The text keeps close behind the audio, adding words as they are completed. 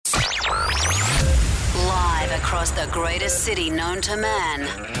Live across the greatest city known to man.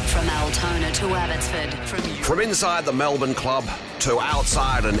 From Altona to Abbotsford. From inside the Melbourne club to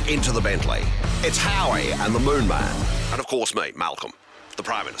outside and into the Bentley, it's Howie and the Moonman. And of course me, Malcolm, the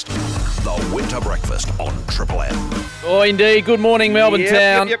Prime Minister. The Winter Breakfast on Triple M. Oh, indeed. Good morning, Melbourne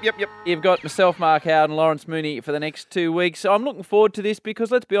town. Yep. You've got myself, Mark Howard, and Lawrence Mooney for the next 2 weeks. So I'm looking forward to this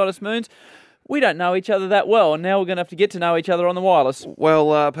because, let's be honest, Moons, we don't know each other that well, and now we're going to have to get to know each other on the wireless.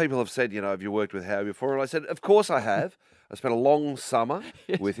 Well, people have said, have you worked with Howie before? And I said, of course I have. I spent a long summer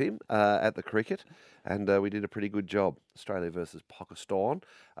with him at the cricket, and we did a pretty good job. Australia versus Pakistan.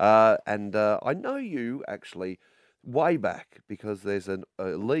 And I know you actually way back because there's a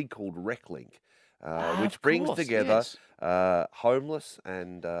league called RecLink, which brings together homeless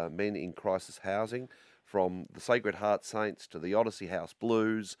and men in crisis housing from the Sacred Heart Saints to the Odyssey House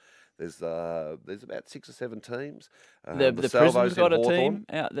Blues. There's about 6 or 7 teams. The Prison's got a team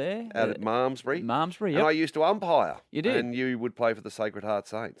out there. Out at Malmesbury. Yep. And I used to umpire. You did? And you would play for the Sacred Heart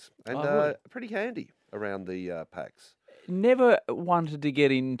Saints. And pretty handy around the packs. Never wanted to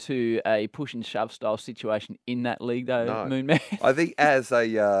get into a push and shove style situation in that league, though, No. Moonman. I think as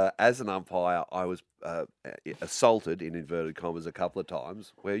an umpire, I was assaulted, in inverted commas, a couple of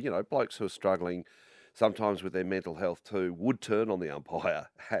times where, blokes who are struggling sometimes with their mental health too, would turn on the umpire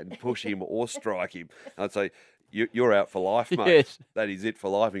and push him or strike him. And I'd say, you're out for life, mate. Yes. That is it for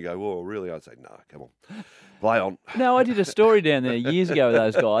life. And you go, oh, really? I'd say, no, come on, play on. No, I did a story down there years ago with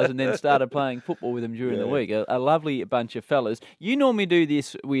those guys and then started playing football with them during the week. A lovely bunch of fellas. You normally do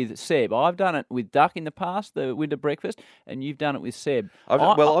this with Seb. I've done it with Duck in the past, the winter breakfast, and you've done it with Seb.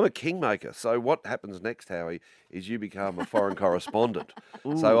 I'm a kingmaker. So what happens next, Howie, is you become a foreign correspondent.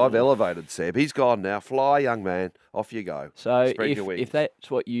 So I've elevated Seb. He's gone now. Fly, young man. Off you go. So Spread your wings. if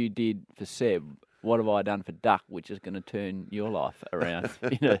that's what you did for Seb, what have I done for Duck, which is going to turn your life around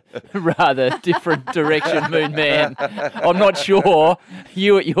in a rather different direction, Moon Man? I'm not sure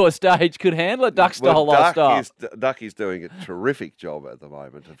you at your stage could handle it. Duck's the whole lifestyle. Duck is doing a terrific job at the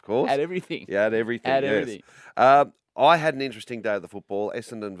moment, of course. At everything. Yeah, at everything. At yes. everything. I had an interesting day of the football.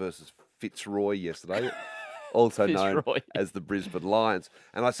 Essendon versus Fitzroy yesterday, also known as the Brisbane Lions.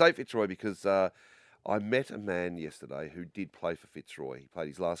 And I say Fitzroy because I met a man yesterday who did play for Fitzroy. He played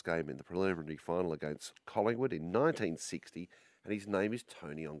his last game in the preliminary final against Collingwood in 1960, and his name is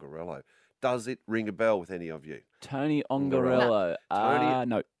Tony Ongarello. Does it ring a bell with any of you? Tony Ongarello.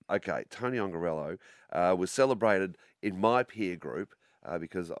 No. Okay, Tony Ongarello was celebrated in my peer group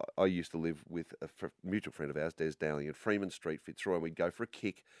because I used to live with a mutual friend of ours, Des Dowling, at Freeman Street, Fitzroy, and we'd go for a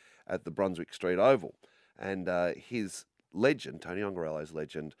kick at the Brunswick Street Oval. And his legend, Tony Ongarello's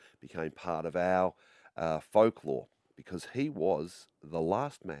legend, became part of our folklore because he was the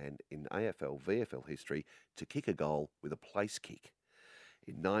last man in AFL, VFL history to kick a goal with a place kick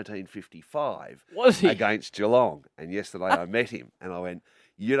in 1955 against Geelong. And yesterday I met him and I went,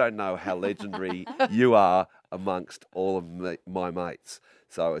 you don't know how legendary you are amongst all of my mates.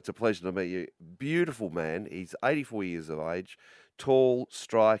 So it's a pleasure to meet you. Beautiful man. He's 84 years of age, tall,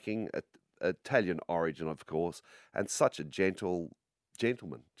 striking, Italian origin, of course, and such a gentleman.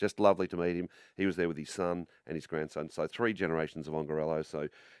 Just lovely to meet him. He was there with his son and his grandson. So 3 generations of Ongarello. So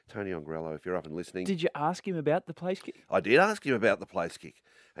Tony Ongarello, if you're up and listening. Did you ask him about the place kick? I did ask him about the place kick.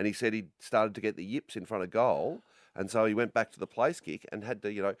 And he said he'd started to get the yips in front of goal. And so he went back to the place kick and had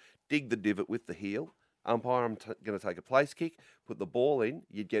to, dig the divot with the heel. Umpire, I'm going to take a place kick, put the ball in.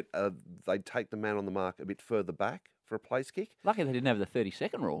 You'd get, they'd take the man on the mark a bit further back for a place kick. Lucky they didn't have the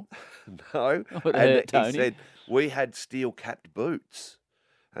 30-second rule. No. And he said, we had steel-capped boots.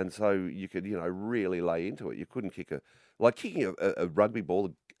 And so you could, really lay into it. You couldn't kick kicking a rugby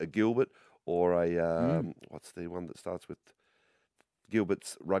ball, a Gilbert, or a, what's the one that starts with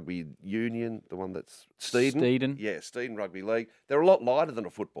Gilbert's Rugby Union, the one that's Steeden? Yeah, Steeden Rugby League. They're a lot lighter than a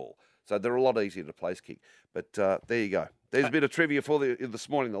football, so they're a lot easier to place kick. But there you go. There's a bit of trivia for this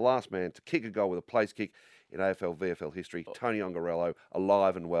morning. The last man to kick a goal with a place kick in AFL, VFL history, Tony Ongarello,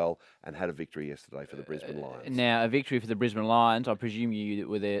 alive and well, and had a victory yesterday for the Brisbane Lions. Now, a victory for the Brisbane Lions. I presume you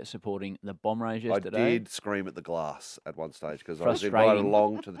were there supporting the Bomb Rays yesterday. I did scream at the glass at one stage because I was invited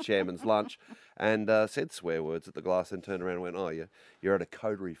along to the chairman's lunch and said swear words at the glass and turned around and went, oh, you're at a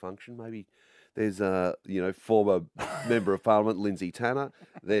coterie function, maybe. There's former Member of Parliament, Lindsay Tanner.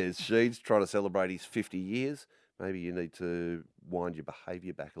 There's Sheeds trying to celebrate his 50 years. Maybe you need to wind your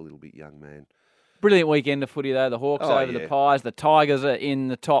behaviour back a little bit, young man. Brilliant weekend of footy, though. The Hawks over the Pies. The Tigers are in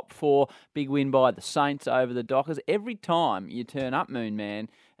the top 4. Big win by the Saints over the Dockers. Every time you turn up, Moon Man,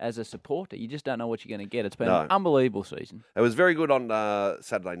 as a supporter, you just don't know what you're going to get. It's been an unbelievable season. It was very good on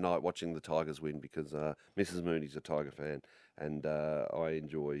Saturday night watching the Tigers win because Mrs. Mooney's a Tiger fan and I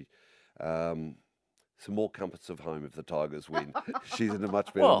enjoy some more comforts of home if the Tigers win. She's in a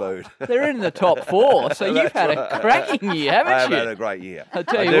much better mood. They're in the top 4, so you've had a cracking year, haven't you? I have had a great year. I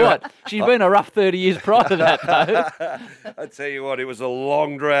tell you what, she's been a rough 30 years prior to that, though. I tell you what, it was a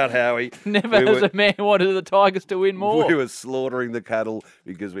long drought, Howie. Never has a man wanted the Tigers to win more. We were slaughtering the cattle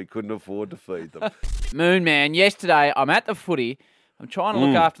because we couldn't afford to feed them. Moonman, yesterday I'm at the footy. I'm trying to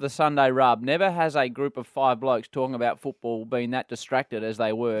look after the Sunday rub. Never has a group of 5 blokes talking about football been that distracted as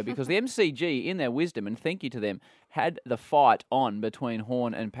they were, because the MCG, in their wisdom, and thank you to them, had the fight on between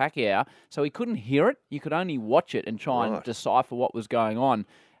Horn and Pacquiao, so he couldn't hear it. You could only watch it and try and decipher what was going on.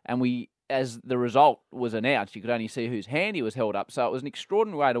 And as the result was announced, you could only see whose hand he was held up. So it was an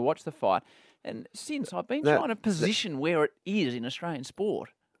extraordinary way to watch the fight. And since I've been trying to position where it is in Australian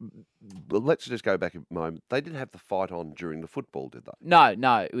sport. Well, let's just go back a moment. They didn't have the fight on during the football, did they? No.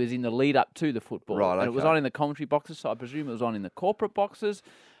 It was in the lead up to the football. Right, okay. And it was on in the commentary boxes, so I presume it was on in the corporate boxes.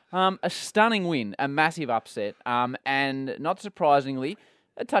 A stunning win, a massive upset, and not surprisingly,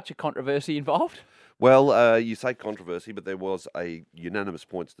 a touch of controversy involved. Well, you say controversy, but there was a unanimous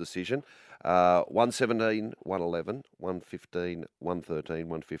points decision. 117, 111, 115, 113,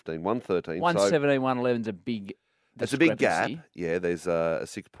 115, 113. 117, 111 is a big It's a big gap. Yeah, there's a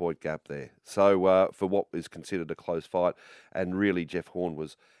 6-point gap there. So for what is considered a close fight, and really Jeff Horn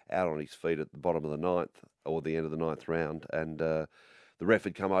was out on his feet at the bottom of the 9th, or the end of the 9th round, and the ref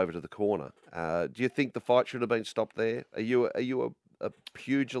had come over to the corner. Do you think the fight should have been stopped there? Are you a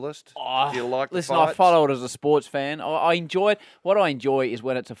pugilist? Do you like Listen, the fights? I follow it as a sports fan. I enjoy it. What I enjoy is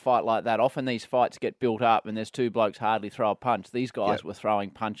when it's a fight like that. Often these fights get built up and there's 2 blokes hardly throw a punch. These guys were throwing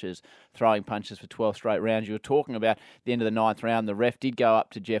punches for 12 straight rounds. You were talking about the end of the 9th round. The ref did go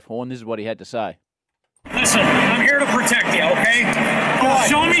up to Jeff Horn. This is what he had to say. Listen, I'm here to protect you, okay?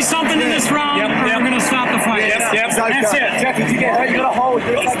 Show me something in this round, or I'm going to stop the fight. That's it. Jeff, if you get hurt, you're going to hold.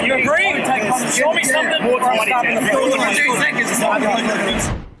 You agree? Show me something, or I'm stopping the fight.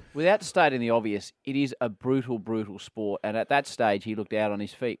 Without stating the obvious, it is a brutal, brutal sport. And at that stage, he looked out on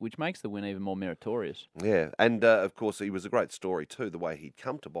his feet, which makes the win even more meritorious. Yeah, and of course, he was a great story too, the way he'd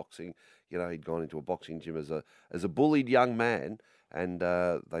come to boxing. You know, he'd gone into a boxing gym as a bullied young man, and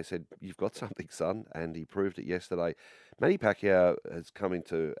they said, "You've got something, son," and he proved it yesterday. Manny Pacquiao has come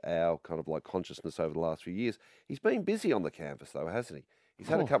into our kind of like consciousness over the last few years. He's been busy on the canvas, though, hasn't he? He's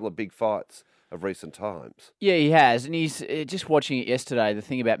had a couple of big fights of recent times. Yeah, he has. And he's just watching it yesterday. The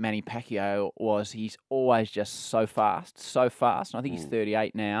thing about Manny Pacquiao was he's always just so fast. And I think he's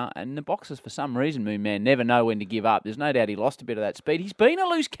 38 now. And the boxers, for some reason, Moonman, never know when to give up. There's no doubt he lost a bit of that speed. He's been a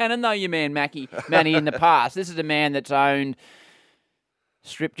loose cannon, though, your man, Manny, in the past. This is a man that's owned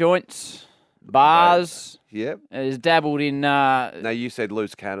strip joints, bars. Yep. Has dabbled in... Now, you said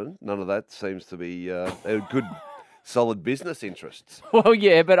loose cannon. None of that seems to be a good... solid business interests. Well,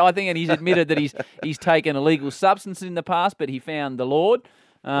 yeah, but I think and he's admitted that he's taken illegal substances in the past, but he found the Lord.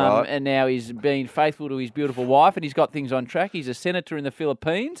 Right. And now he's been faithful to his beautiful wife, and he's got things on track. He's a senator in the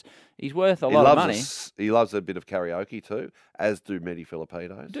Philippines. He's worth a lot of money. He loves a bit of karaoke too, as do many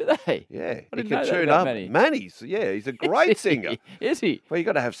Filipinos. Do they? Yeah. I He didn't can know that tune about up. Manny. Manny's, yeah, he's a great singer. Is he? Well, you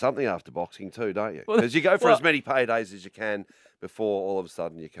got to have something after boxing too, don't you? Well, Because you go for well- as many paydays as you can before all of a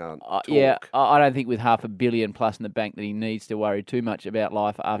sudden you can't talk. Yeah, I don't think with $500 million plus in the bank that he needs to worry too much about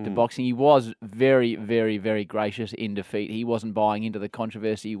life after boxing. He was very, very, very gracious in defeat. He wasn't buying into the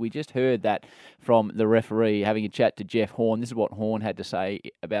controversy. We just heard that from the referee having a chat to Jeff Horn. This is what Horn had to say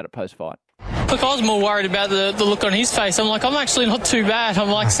about it post-fight. Look, I was more worried about the look on his face. I'm like, I'm actually not too bad. I'm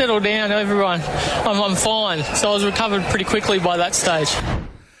like, settle down, everyone. I'm fine. So I was recovered pretty quickly by that stage.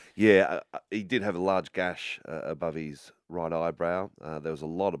 Yeah, he did have a large gash above his right eyebrow. There was a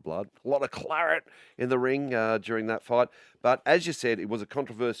lot of blood, a lot of claret in the ring during that fight. But as you said, it was a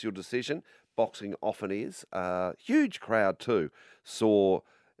controversial decision. Boxing often is. Huge crowd too saw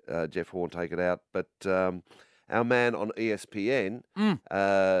Jeff Horn take it out. But our man on ESPN,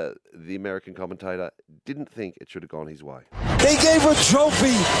 the American commentator, didn't think it should have gone his way. They gave a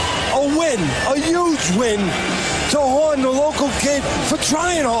trophy, a win, a huge win to Horn, the local kid, for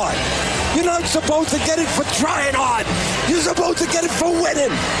trying hard. You're not supposed to get it for trying hard. You're supposed to get it for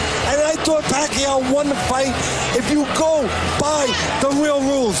winning. And I thought Pacquiao won the fight. If you go by the real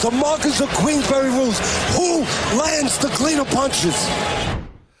rules, the Marcus of Queensberry rules, who lands the cleaner punches?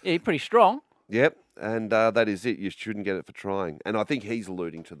 Yeah, he's pretty strong. Yep, and that is it. You shouldn't get it for trying. And I think he's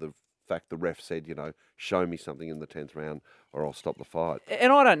alluding to the fact the ref said, show me something in the 10th round or I'll stop the fight.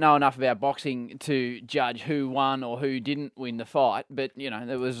 And I don't know enough about boxing to judge who won or who didn't win the fight, but,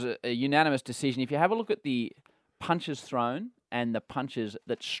 there was a unanimous decision. If you have a look at the punches thrown and the punches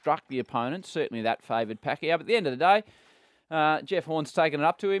that struck the opponent, certainly that favoured Pacquiao. But at the end of the day, Jeff Horn's taken it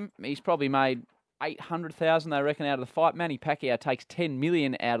up to him. He's probably made 800,000 they reckon out of the fight. Manny Pacquiao takes 10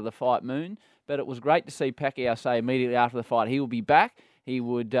 million out of the fight, Moon. But it was great to see Pacquiao say immediately after the fight he will be back. He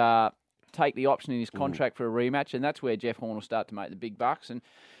would take the option in his contract for a rematch, and that's where Jeff Horn will start to make the big bucks. And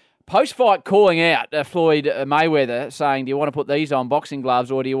post-fight calling out Floyd Mayweather, saying, do you want to put these on, boxing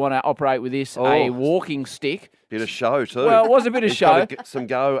gloves, or do you want to operate with this, a walking stick? Bit of show too. Well, it was a bit of show. Some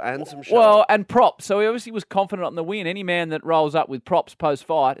go and some show. Well, and props. So he obviously was confident on the win. Any man that rolls up with props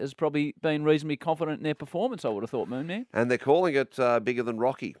post-fight has probably been reasonably confident in their performance, I would have thought, Moonman. And they're calling it bigger than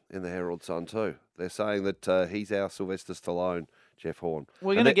Rocky in the Herald Sun too. They're saying that he's our Sylvester Stallone, Jeff Horn.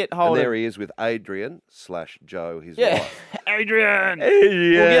 We're going to get hold of... there he is with Adrian/Joe, his wife. Adrian!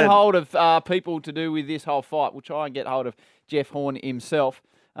 We'll get hold of people to do with this whole fight. We'll try and get hold of Jeff Horn himself.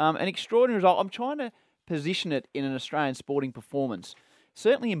 An extraordinary result. I'm trying to position it in an Australian sporting performance.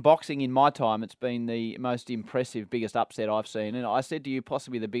 Certainly in boxing, in my time, it's been the most impressive, biggest upset I've seen. And I said to you,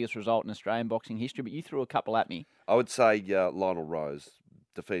 possibly the biggest result in Australian boxing history, but you threw a couple at me. I would say Lionel Rose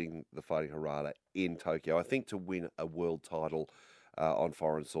defeating the Fighting Harada in Tokyo. I think to win a world title on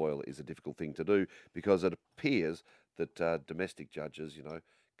foreign soil is a difficult thing to do, because it appears that domestic judges,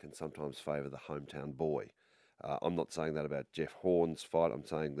 can sometimes favour the hometown boy. I'm not saying that about Jeff Horn's fight. I'm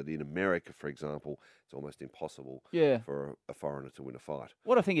saying that in America, for example, it's almost impossible for a foreigner to win a fight.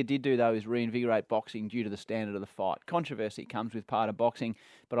 What I think it did do, though, is reinvigorate boxing due to the standard of the fight. Controversy comes with part of boxing,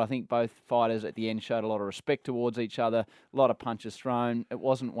 but I think both fighters at the end showed a lot of respect towards each other, a lot of punches thrown. It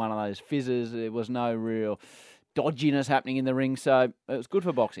wasn't one of those fizzes. There was no real dodginess happening in the ring, so it was good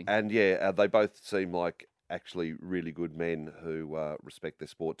for boxing. And, they both seem like actually really good men who respect their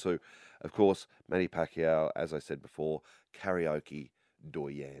sport too. Of course, Manny Pacquiao, as I said before, karaoke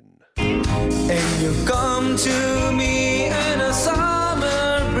doyen. And you come to me in a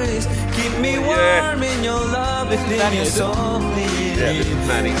summer breeze, keep me warm in your love. This is Manny, this is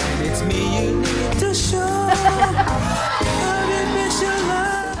Manny. And it's me you need to show.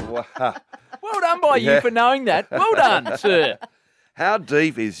 Wow. Well done by you for knowing that. Well done, sir. How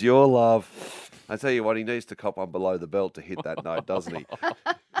deep is your love? I tell you what, he needs to cop on below the belt to hit that note, doesn't he?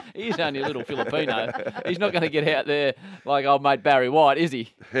 He's only a little Filipino. He's not going to get out there like old mate Barry White, is he?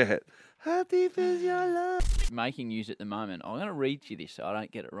 How deep is your love? Making news at the moment. I'm going to read you this so I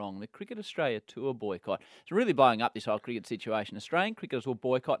don't get it wrong. The Cricket Australia Tour boycott. It's really blowing up, this whole cricket situation. Australian cricketers will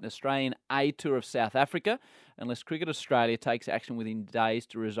boycott an Australian A Tour of South Africa unless Cricket Australia takes action within days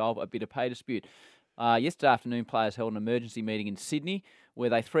to resolve a bit of pay dispute. Yesterday afternoon, players held an emergency meeting in Sydney where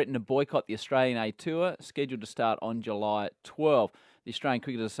they threatened to boycott the Australian A Tour, scheduled to start on July 12. The Australian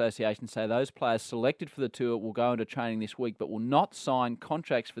Cricket Association say those players selected for the tour will go into training this week but will not sign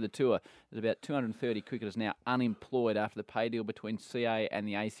contracts for the tour. There's about 230 cricketers now unemployed after the pay deal between CA and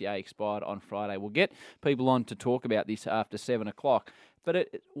the ACA expired on Friday. We'll get people on to talk about this after 7 o'clock. But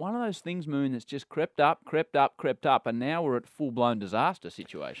it's one of those things, Moon, that's just crept up, and now we're at full-blown disaster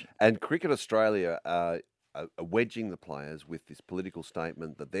situation. And Cricket Australia are wedging the players with this political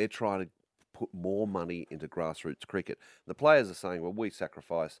statement that they're trying to put more money into grassroots cricket. The players are saying, well, we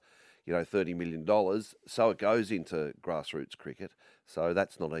sacrifice, $30 million, so it goes into grassroots cricket. So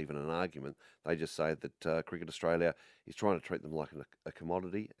that's not even an argument. They just say that Cricket Australia is trying to treat them like a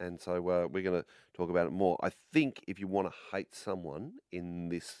commodity, and so we're going to talk about it more. I think if you want to hate someone in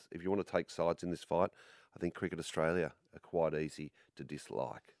this, if you want to take sides in this fight, I think Cricket Australia are quite easy to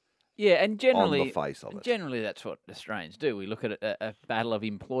dislike. Yeah, and generally, on the face of it. Generally, that's what Australians do. We look at a battle of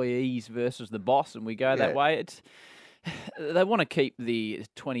employees versus the boss, and we go that way. They want to keep the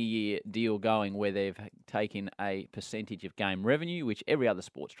 20-year deal going where they've taken a percentage of game revenue, which every other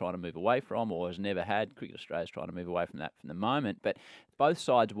sport's trying to move away from or has never had. Cricket Australia's trying to move away from that from the moment. But both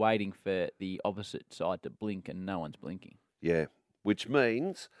sides waiting for the opposite side to blink, and no one's blinking. Yeah, which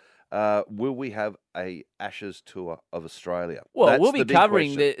means... will we have a Ashes tour of Australia? Well, That's we'll be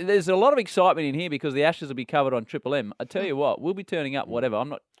covering... There's a lot of excitement in here because the Ashes will be covered on Triple M. I tell you what, we'll be turning up whatever. I'm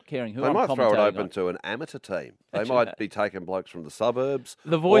not caring who I'm commentating on. They might throw it open to an amateur team. They might be taking blokes from the suburbs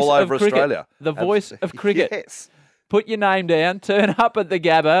the voice all over of cricket. Australia. The voice of cricket. Yes. Put your name down, turn up at the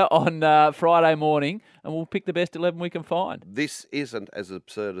Gabba on Friday morning, and we'll pick the best 11 we can find. This isn't as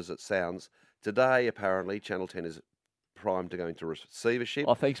absurd as it sounds. Today, apparently, Channel 10 is primed to go into receivership.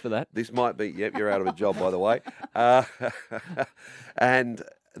 Oh, thanks for that. This might be, you're out of a job, by the way. And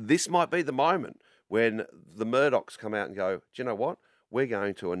this might be the moment when the Murdochs come out and go, do you know what? We're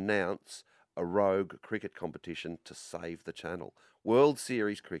going to announce a rogue cricket competition to save the channel. World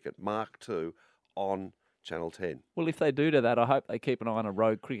Series cricket, Mark II, on Channel 10. Well, if they do that, I hope they keep an eye on a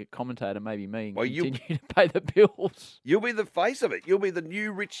rogue cricket commentator, maybe me, and Well, continue to pay the bills. You'll be the face of it. You'll be the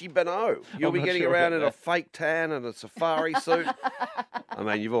new Richie Benaud. You'll I'm be not getting sure around about in a that. fake tan and a safari suit. I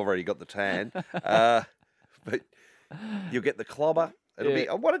mean, you've already got the tan. But you'll get the clobber. It'll be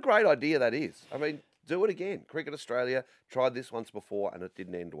what a great idea that is. I mean, do it again. Cricket Australia tried this once before and it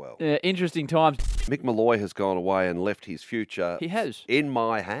didn't end well. Interesting times. Mick Malloy has gone away and left his future He has. in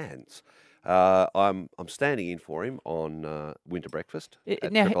my hands. I'm standing in for him on Winter Breakfast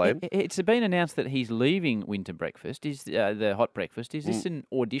at Now, Triple M. it's been announced that he's leaving Winter Breakfast. Is the hot breakfast? Is this an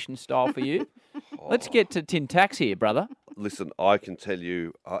audition style for you? Let's get to Tin Tax here, brother. Listen, I can tell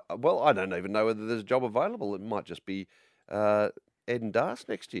you, I don't even know whether there's a job available. It might just be Ed and Das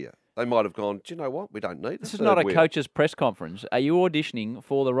next year. They might have gone, do you know what? We don't need This is not a coach's press conference. Are you auditioning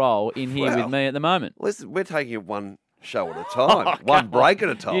for the role in here with me at the moment? Listen, we're taking it one show at a time, one break at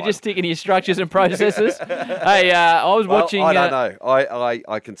a time. You're just sticking to your structures and processes. Hey, I was watching. I don't know.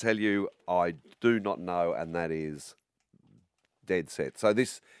 I can tell you, I do not know, and that is dead set. So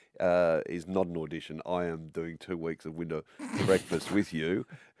this is not an audition. I am doing 2 weeks of Winter Breakfast with you.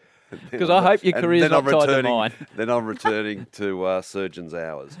 Because I hope your career's not tied to mine. Then I'm returning to Surgeon's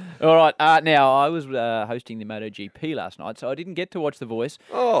Hours. All right. Now, I was hosting the MotoGP last night, so I didn't get to watch The Voice.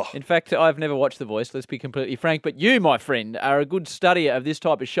 Oh. In fact, I've never watched The Voice, let's be completely frank. But you, my friend, are a good studier of this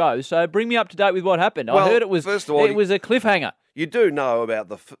type of show, so bring me up to date with what happened. I heard it was first of all, it was a cliffhanger. You do know about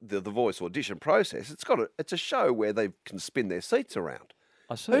the Voice audition process. It's a show where they can spin their seats around.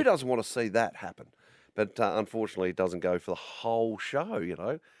 I see. Who doesn't want to see that happen? But unfortunately, it doesn't go for the whole show, you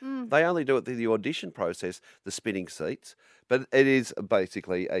know. They only do it through the audition process, the spinning seats. But it is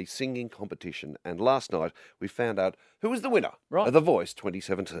basically a singing competition. And last night, we found out who was the winner of The Voice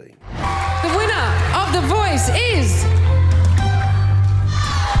 2017. The winner of The Voice is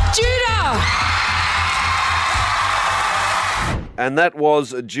Judah! And that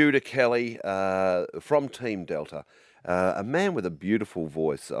was Judah Kelly from Team Delta. A man with a beautiful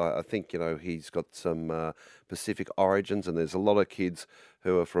voice. I think, you know, he's got some Pacific origins, and there's a lot of kids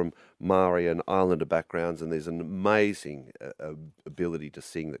who are from Maori and Islander backgrounds, and there's an amazing ability to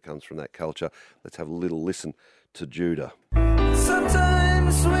sing that comes from that culture. Let's have a little listen to Judah.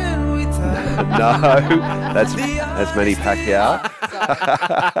 Sometimes when we No, that's Manny Pacquiao.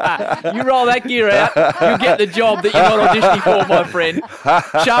 You roll that gear out, you'll get the job that you're not auditioning for, my friend.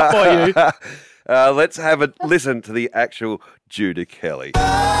 Sharp by you. Let's have a listen to the actual Judah Kelly.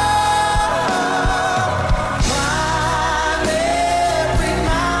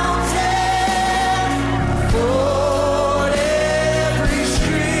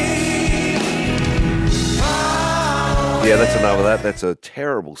 Yeah, that's enough of that. That's a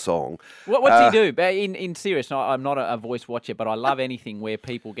terrible song. What's he do? In serious, I'm not a voice watcher, but I love anything where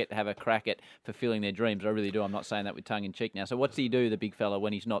people get to have a crack at fulfilling their dreams. I really do. I'm not saying that with tongue in cheek now. So what's he do, the big fella,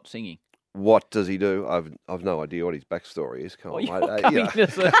 when he's not singing? What does he do? I've no idea what his backstory is. Come on, mate.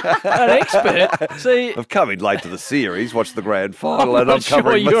 As an expert. See, I've come in late to the series, watched the grand final, and I'm I'm sure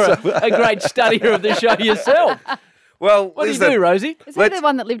covering you're myself. a great studier of the show yourself. Well, What do you do, Rosie? Is that the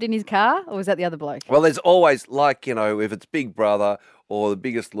one that lived in his car, or was that the other bloke? Well, there's always, like, you know, if it's Big Brother or The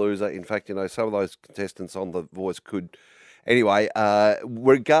Biggest Loser, in fact, you know, some of those contestants on The Voice could... Anyway,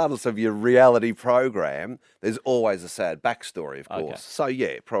 regardless of your reality program, there's always a sad backstory, of course. Okay. So,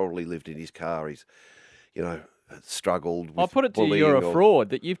 yeah, probably lived in his car. He's, you know, struggled with I'll put it to you, bullying you're a or- fraud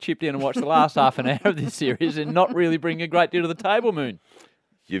that you've chipped in and watched the last half an hour of this series and not really bring a great deal to the table, Moon.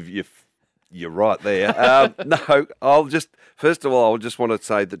 You're right there. No, first of all, I just want to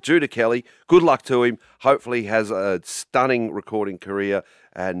say that Judah Kelly, good luck to him. Hopefully he has a stunning recording career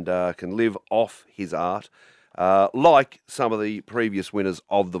and can live off his art. Like some of the previous winners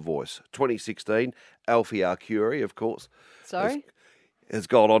of The Voice. 2016, Alfie Arcuri, of course. Sorry? Has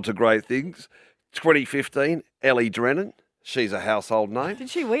gone on to great things. 2015, Ellie Drennan. She's a household name. Did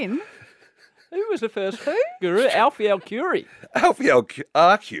she win? Who was the first guru? Alfie Alcuri. Alfie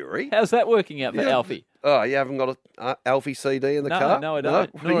Arcuri? How's that working out for Alfie? Oh, you haven't got an Alfie CD in the car? No, I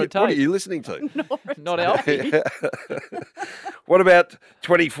don't. What Nor are a you, tape. what are you listening to? Not Alfie. What about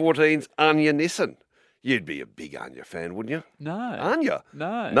 2014's Anya Nissen? You'd be a big Anya fan, wouldn't you? No. Anya?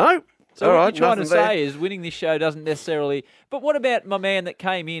 No. No? So All what right, you're trying to nothing there. say is winning this show doesn't necessarily... But what about my man that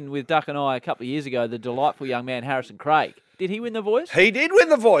came in with Duck and I a couple of years ago, the delightful young man Harrison Craig? Did he win The Voice? He did win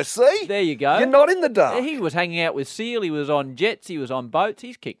The Voice, see? There you go. You're not in the dark. He was hanging out with Seal. He was on jets. He was on boats.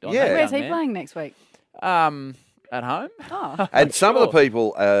 He's kicked on. Yeah. that Where's young he man. playing next week? At home. Oh. And some of the Sure.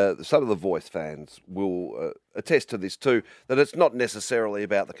 people, some of the Voice fans will attest to this too, that it's not necessarily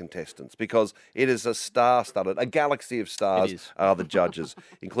about the contestants because it is a star-studded, a galaxy of It stars is. are the judges,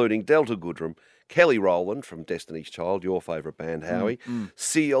 including Delta Goodrem, Kelly Rowland from Destiny's Child, your favourite band, Howie,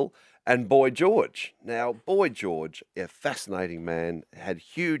 Seal, and Boy George. Now, Boy George, a fascinating man, had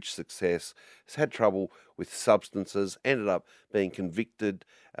huge success, has had trouble with substances, ended up being convicted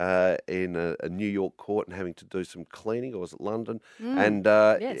in a New York court and having to do some cleaning, or was it London? And,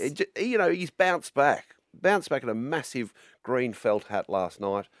 he's bounced back in a massive green felt hat last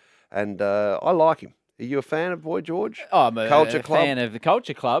night, and I like him. Are you a fan of Boy George? Oh, I'm a Culture Club? fan of the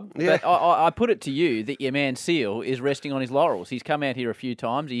Culture Club. Yeah. But I put it to you that your man Seal is resting on his laurels. He's come out here a few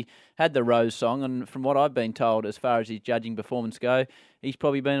times. He had the Rose song, and from what I've been told, as far as his judging performance go, he's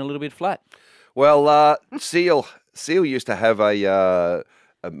probably been a little bit flat. Well, Seal used to have a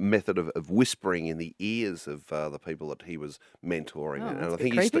method of whispering in the ears of the people that he was mentoring. Oh, I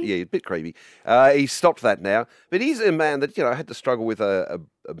think he's a bit creepy. He's stopped that now. But he's a man that, had to struggle with a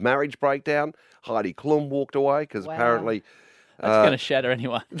marriage breakdown. Heidi Klum walked away because apparently... That's going to shatter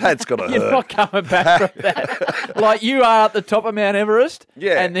anyone. That's going to hurt. You're not coming back from that. Like you are at the top of Mount Everest,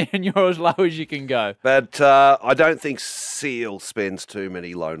 and then you're as low as you can go. But I don't think Seal spends too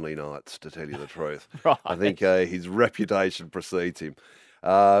many lonely nights, to tell you the truth. Right. I think his reputation precedes him.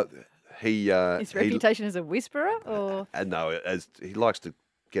 His reputation as a whisperer, or no, as he likes to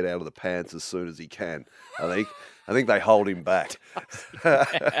get out of the pants as soon as he can. I think they hold him back.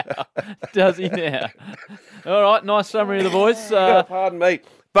 Does he now? All right, nice summary of the voice. Pardon me,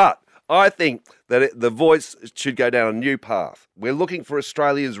 but I think that the voice should go down a new path. We're looking for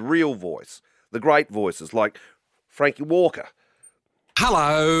Australia's real voice, the great voices like Frankie Walker.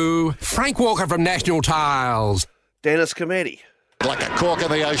 Hello, Frank Walker from National Tiles. Dennis Cometti. Like a cork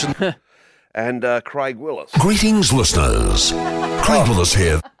in the ocean. And Craig Willis. Greetings, listeners. Craig Willis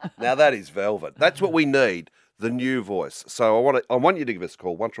here. Now that is velvet. That's what we need, the new voice. So I want you to give us a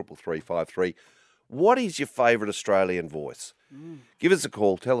call, 133353. What is your favourite Australian voice? Give us a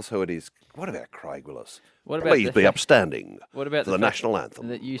call. Tell us who it is. What about Craig Willis? Please be upstanding. What about for the national anthem?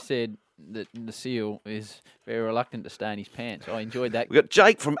 That you said that the Seal is very reluctant to stay in his pants. I enjoyed that. We've got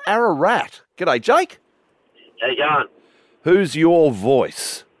Jake from Ararat. G'day, Jake. How you going? Who's your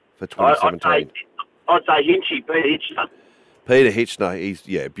voice for 2017? I'd say Hinchy, Peter Hitchner. Peter Hitchner. He's,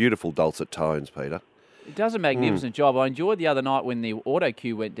 beautiful dulcet tones, Peter. He does a magnificent job. I enjoyed the other night when the auto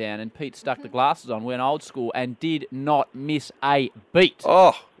cue went down and Pete stuck the glasses on, went old school, and did not miss a beat.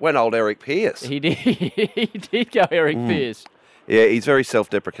 Oh, went old Eric Pearce. He did. He did go Eric Pearce. Yeah, he's very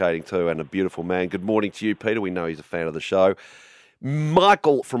self-deprecating too, and a beautiful man. Good morning to you, Peter. We know he's a fan of the show.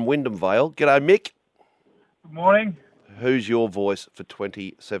 Michael from Wyndham Vale. G'day, Mick. Good morning. Who's your voice for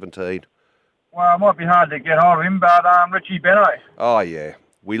 2017? Well, it might be hard to get hold of him, but Richie Benaud. Oh, yeah.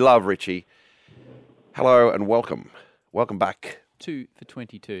 We love Richie. Hello and welcome. Welcome back. 2 for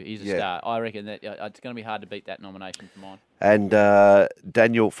 22. He's a star. I reckon that it's going to be hard to beat that nomination for mine. And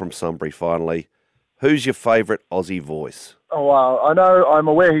Daniel from Sunbury, finally. Who's your favourite Aussie voice? Oh, well, I'm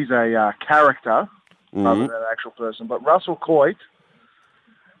aware he's a character rather than an actual person, but Russell Coit,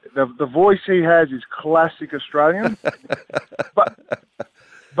 the voice he has is classic Australian.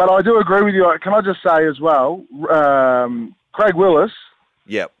 but I do agree with you. Can I just say as well, Craig Willis.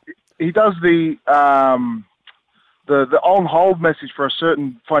 Yep. He does the on hold message for a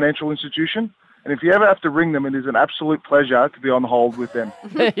certain financial institution, and if you ever have to ring them, it is an absolute pleasure to be on hold with them.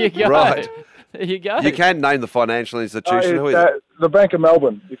 There you go. Right. There you go. You can name the financial institution. Who is it? The Bank of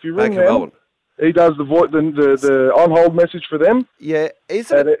Melbourne. If you ring Bank of Melbourne. He does the the on hold message for them. Yeah,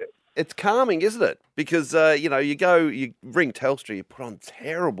 isn't it? It's calming, isn't it? Because you ring Telstra, you put on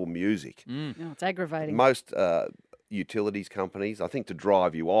terrible music. Oh, it's aggravating. Most utilities companies, I think, to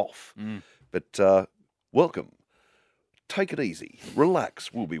drive you off. But welcome. Take it easy.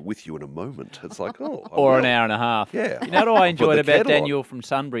 Relax. We'll be with you in a moment. It's like, or an hour and a half. Yeah. You know what I enjoyed Put the about kettle on. Daniel from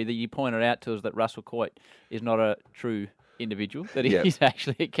Sunbury that you pointed out to us, that Russell Coit is not a true individual, that he's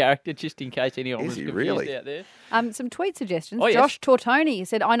actually a character, just in case anyone was confused out there. Some tweet suggestions. Oh, yes. Josh Tortoni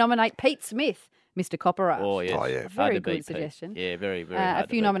said, I nominate Pete Smith, Mr. Copperer. Oh, yes. A Hard very to good beat, suggestion. Pete. Yeah, very, very hard A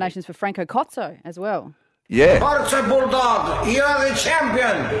few nominations for Franco Cozzo as well. Yeah. Forza Bulldog, you're the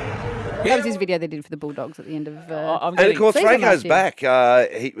champion. That was his video they did for the Bulldogs at the end of and of course, Franco's back.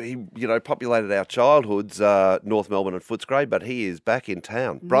 He populated our childhoods, North Melbourne and Footscray, but he is back in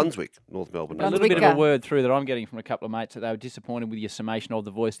town. Brunswick, North Melbourne. A little bit of a word through that I'm getting from a couple of mates that they were disappointed with your summation of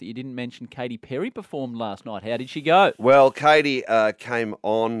the voice that you didn't mention Katy Perry performed last night. How did she go? Well, Katy came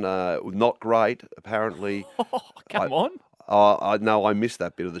on not great, apparently. Come on. No, I missed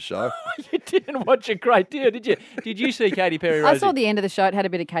that bit of the show. You didn't watch a great deal, did you? Did you see Katy Perry, I Rosie? saw the end of the show. It had a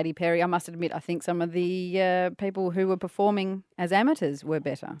bit of Katy Perry. I must admit, I think some of the people who were performing as amateurs were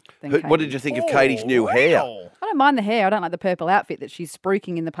better than Katy. What did you think of Katie's new hair? I don't mind the hair. I don't like the purple outfit that she's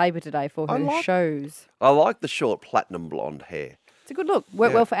spruiking in the paper today for her shows. I like the short platinum blonde hair. It's a good look.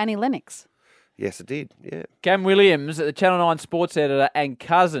 Worked well for Annie Lennox. Yes, it did, yeah. Cam Williams, the Channel 9 sports editor and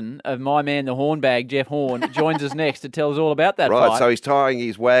cousin of my man, the Hornbag, Jeff Horn, joins us next to tell us all about that Right, fight. so he's tying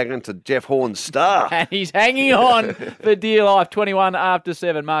his wagon to Jeff Horn's star. And he's hanging on for dear life. 21 after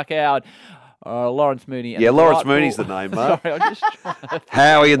 7, Mark Howard. Lawrence Mooney. Yeah, Lawrence Mooney's the name, mate. Sorry, I'm just trying to...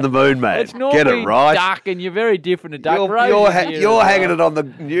 Howie and the Moonman. It's normally Get it right. Duck, and you're very different to Duck. You're hanging it on the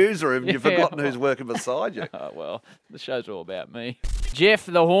newsroom. You've forgotten who's working beside you. Oh, well, the show's all about me. Jeff,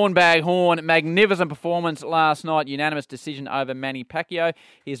 the Hornbag Horn, magnificent performance last night. Unanimous decision over Manny Pacquiao.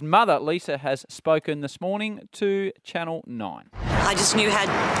 His mother, Lisa, has spoken this morning to Channel 9. I just knew how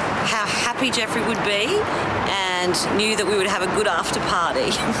happy Jeffrey would be and knew that we would have a good after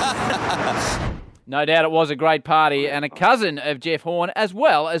party. No doubt it was a great party, and a cousin of Jeff Horn, as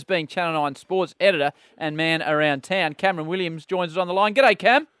well as being Channel 9 sports editor and man around town. Cameron Williams joins us on the line. G'day,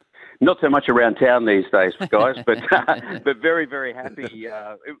 Cam. Not so much around town these days, guys, but very, very happy.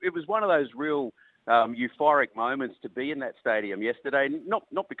 It was one of those real euphoric moments to be in that stadium yesterday.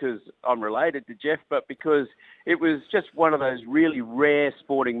 Not because I'm related to Jeff, but because it was just one of those really rare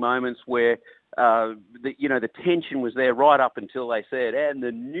sporting moments where the tension was there right up until they said,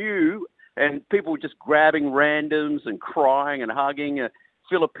 and people were just grabbing randoms and crying and hugging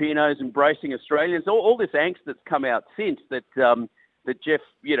Filipinos, embracing Australians. All this angst that's come out since that Jeff,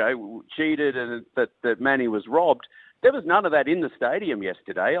 cheated and that Manny was robbed. There was none of that in the stadium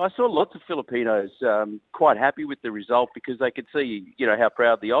yesterday. I saw lots of Filipinos quite happy with the result because they could see, how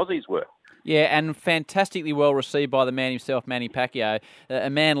proud the Aussies were. Yeah, and fantastically well received by the man himself, Manny Pacquiao.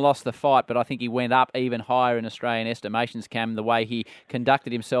 A man lost the fight, but I think he went up even higher in Australian estimations, Cam, the way he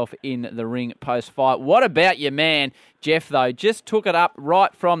conducted himself in the ring post-fight. What about your man, Jeff, though? Just took it up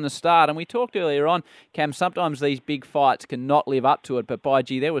right from the start. And we talked earlier on, Cam, sometimes these big fights cannot live up to it, but by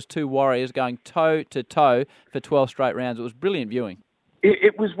gee, there was two warriors going toe-to-toe for 12 straight rounds. It was brilliant viewing.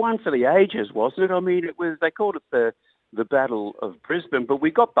 It was one for the ages, wasn't it? I mean, they called it the Battle of Brisbane, but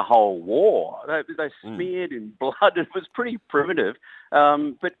we got the whole war. They smeared in blood. It was pretty primitive.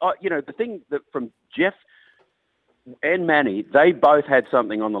 But the thing that from Jeff and Manny, they both had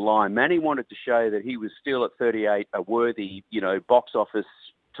something on the line. Manny wanted to show that he was still at 38 a worthy, box office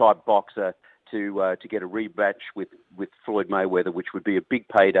type boxer to get a rematch with Floyd Mayweather, which would be a big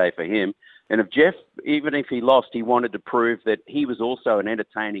payday for him. And if Jeff, even if he lost, he wanted to prove that he was also an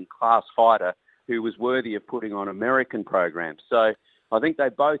entertaining class fighter who was worthy of putting on American programs. So I think they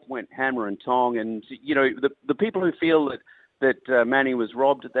both went hammer and tong. And, the people who feel that Manny was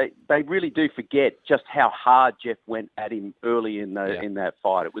robbed, they really do forget just how hard Jeff went at him early in that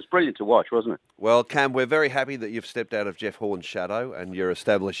fight. It was brilliant to watch, wasn't it? Well, Cam, we're very happy that you've stepped out of Jeff Horn's shadow and you're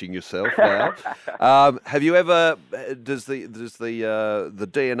establishing yourself now. Have you ever, does the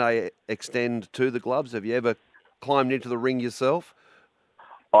DNA extend to the gloves? Have you ever climbed into the ring yourself?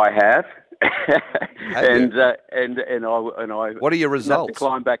 I have. And I. What are your results? Had to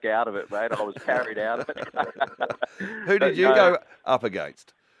climb back out of it, mate. I was carried out of it. Who did you go up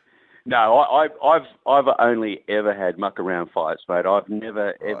against? No, I've only ever had muck around fights, mate. I've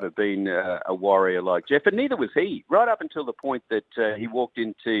never ever been a warrior like Jeff, and neither was he. Right up until the point that he walked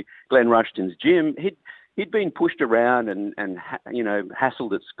into Glenn Rushton's gym, he'd been pushed around and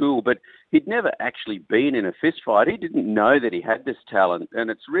hassled at school, but he'd never actually been in a fist fight. He didn't know that he had this talent, and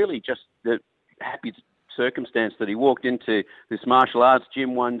it's really just the happy circumstance that he walked into this martial arts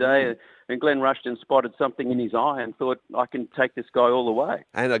gym one day and Glenn Rushton spotted something in his eye and thought, I can take this guy all the way.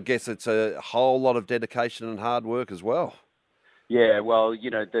 And I guess it's a whole lot of dedication and hard work as well. Yeah, well,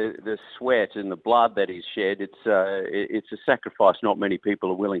 the sweat and the blood that he's shed, it's a sacrifice not many people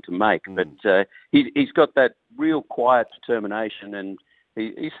are willing to make. But he's got that real quiet determination, and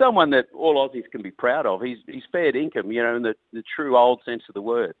he's someone that all Aussies can be proud of. He's fair dinkum, in the true old sense of the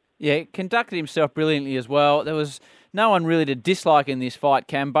word. Yeah, conducted himself brilliantly as well. There was no one really to dislike in this fight,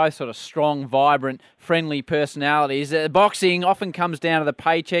 Cam. Both sort of strong, vibrant, friendly personalities. Boxing often comes down to the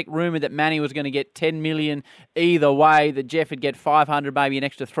paycheck. Rumoured that Manny was going to get $10 million either way, that Jeff would get $500, maybe an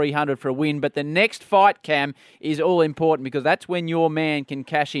extra $300 for a win. But the next fight, Cam, is all important because that's when your man can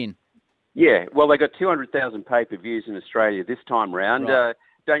cash in. Yeah, well, they got 200,000 pay-per-views in Australia this time round. Right.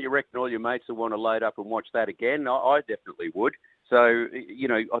 Don't you reckon all your mates will want to load up and watch that again? I definitely would. So,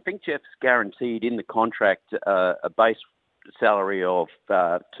 I think Jeff's guaranteed in the contract a base salary of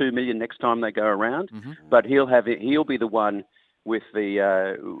 $2 million next time they go around, Mm-hmm. but he'll be the one with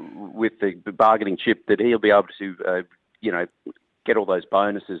the bargaining chip that he'll be able to get all those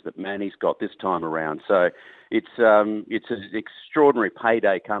bonuses that Manny's got this time around. So it's an extraordinary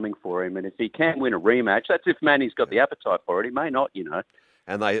payday coming for him, and if he can win a rematch, that's if Manny's got the appetite for it. He may not,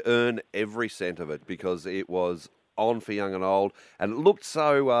 And they earn every cent of it because it was on for young and old, and it looked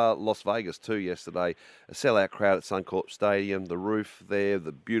so Las Vegas too yesterday. A sellout crowd at Suncorp Stadium, the roof there,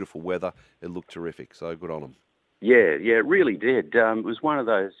 the beautiful weather. It looked terrific. So good on them. Yeah, it really did. It was one of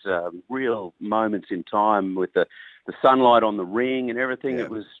those real moments in time with the sunlight on the ring and everything. Yeah. It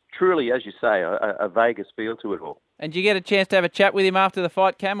was truly, as you say, a Vegas feel to it all. And did you get a chance to have a chat with him after the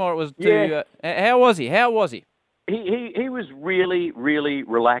fight, Cam, or it was too... Yeah. How was he? He was really, really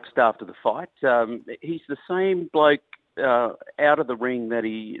relaxed after the fight. He's the same bloke out of the ring that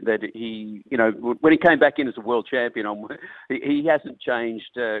he when he came back in as a world champion. He hasn't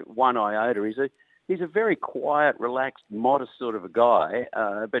changed one iota. He's a very quiet, relaxed, modest sort of a guy,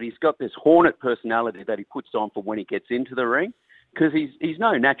 but he's got this hornet personality that he puts on for when he gets into the ring, because he's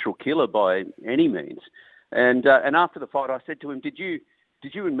no natural killer by any means. And after the fight, I said to him, Did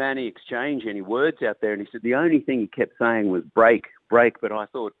you and Manny exchange any words out there? And he said the only thing he kept saying was break. But I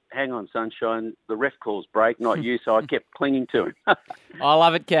thought, hang on, sunshine, the ref calls break, not you. So I kept clinging to him. I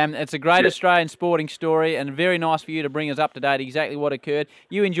love it, Cam. It's a great Australian sporting story, and very nice for you to bring us up to date exactly what occurred.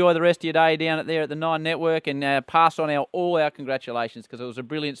 You enjoy the rest of your day down there at the Nine Network, and pass on all our congratulations, because it was a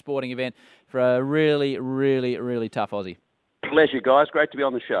brilliant sporting event for a really, really, really tough Aussie. Pleasure, guys. Great to be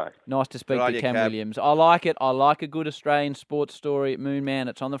on the show. Nice to speak to Cam Williams. I like it. I like a good Australian sports story at Moonman.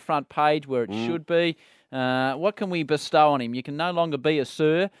 It's on the front page where it should be. What can we bestow on him? You can no longer be a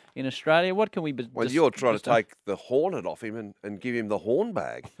sir in Australia. What can we bestow? Well, you're trying to take the hornet off him and give him the horn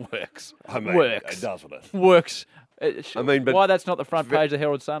bag. Works. I mean, Works. doesn't it? Works. I mean, but why that's not the front page of the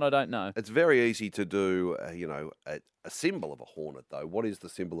Herald Sun, I don't know. It's very easy to do, a symbol of a hornet, though. What is the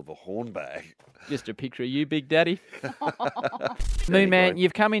symbol of a horn bag? Just a picture of you, Big Daddy. Moonman,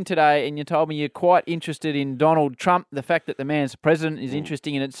 you've come in today and you told me you're quite interested in Donald Trump. The fact that the man's president is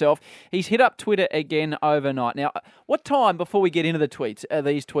interesting in itself. He's hit up Twitter again overnight. Now, what time before we get into the tweets are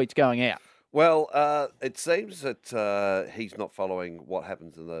these tweets going out? Well, it seems that he's not following what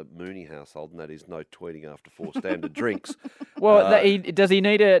happens in the Mooney household, and that is no tweeting after 4 standard drinks. Well, does he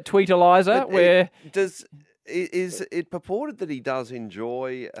need a tweetalizer? Is it purported that he does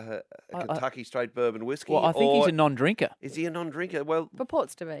enjoy a Kentucky straight bourbon whiskey? Well, I think he's a non-drinker. Is he a non-drinker? Well,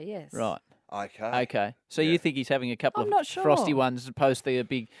 purports to be, yes. Right. Okay. So you think he's having a couple I'm of not sure. frosty ones post the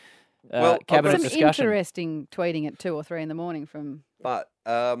big some cabinet discussion? interesting tweeting at 2 or 3 in the morning from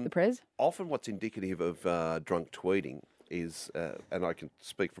the Prez. Often what's indicative of drunk tweeting is, and I can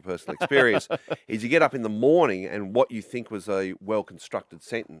speak from personal experience, is you get up in the morning and what you think was a well-constructed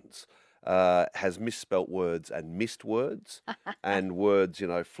sentence has misspelt words and missed words and words,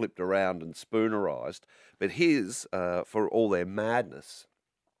 flipped around and spoonerised. But his, for all their madness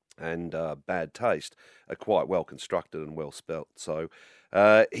and bad taste, are quite well constructed and well spelt. So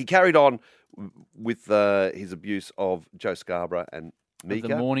he carried on with his abuse of Joe Scarborough and Mika.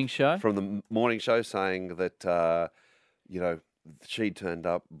 The morning show? From the morning show, saying that, she turned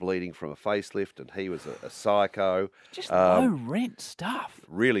up bleeding from a facelift and he was a psycho. Just low-rent stuff.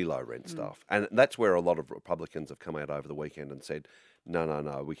 Really low-rent stuff. And that's where a lot of Republicans have come out over the weekend and said,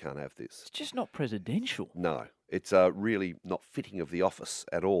 no, we can't have this. It's just not presidential. No, it's really not fitting of the office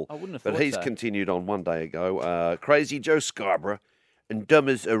at all. I wouldn't have But thought he's so. continued on one day ago. Crazy Joe Scarborough and dumb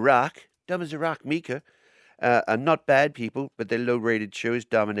as Iraq Mika are not bad people, but their low-rated show is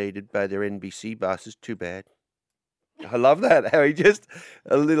dominated by their NBC bosses. Too bad. I love that, how he just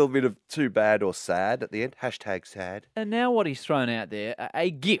a little bit of too bad or sad at the end. # sad. And now what he's thrown out there,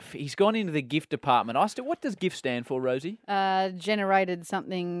 a GIF. He's gone into the GIF department. What does GIF stand for, Rosie? Generated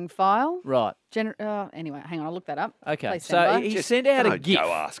something file. Right. Anyway, hang on, I'll look that up. Okay, Please stand by. he sent out a GIF. Don't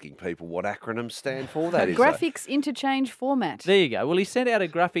go asking people what acronyms stand for. That is graphics interchange format. There you go. Well, he sent out a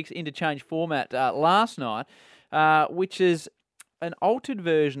graphics interchange format last night, which is an altered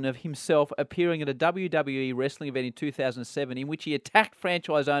version of himself appearing at a WWE wrestling event in 2007 in which he attacked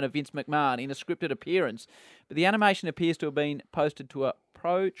franchise owner Vince McMahon in a scripted appearance. But the animation appears to have been posted to a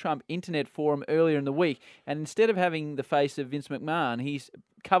pro-Trump internet forum earlier in the week, and instead of having the face of Vince McMahon, he's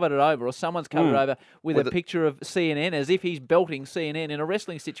covered it over, or someone's covered it over, with a picture of CNN, as if he's belting CNN in a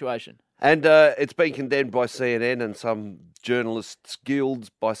wrestling situation. And it's been condemned by CNN and some journalists' guilds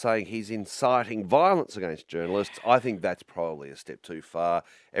by saying he's inciting violence against journalists. I think that's probably a step too far.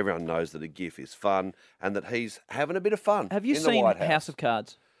 Everyone knows that a GIF is fun and that he's having a bit of fun. Have you in seen the White House of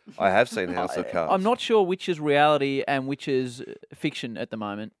Cards? I have seen House of Cards. I'm not sure which is reality and which is fiction at the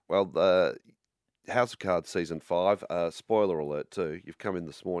moment. Well, House of Cards season 5. Spoiler alert too. You've come in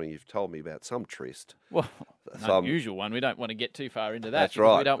this morning. You've told me about some tryst. Well, an unusual one. We don't want to get too far into that. That's because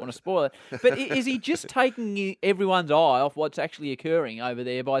right. We don't want to spoil it. But is he just taking everyone's eye off what's actually occurring over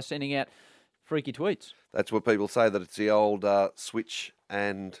there by sending out freaky tweets? That's what people say, that it's the old switch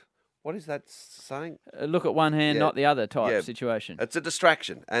and what is that saying? Look at one hand, not the other type situation. It's a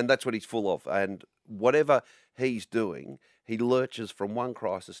distraction, and that's what he's full of. And whatever he's doing, he lurches from one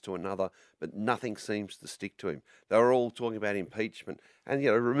crisis to another, but nothing seems to stick to him. They were all talking about impeachment. And,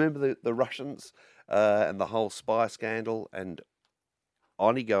 remember the Russians and the whole spy scandal? And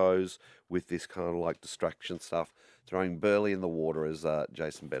on he goes with this kind of like distraction stuff, throwing Burley in the water, as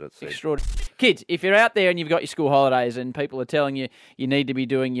Jason Bennett said. Extraordinary. Kids, if you're out there and you've got your school holidays and people are telling you you need to be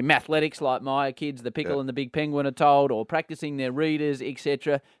doing your mathletics like my kids, the Pickle and the Big Penguin are told, or practicing their readers,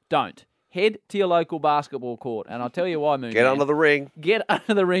 etc., don't. Head to your local basketball court. And I'll tell you why, Moonman. Get under the ring. Get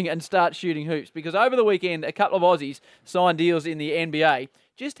under the ring and start shooting hoops. Because over the weekend, a couple of Aussies signed deals in the NBA.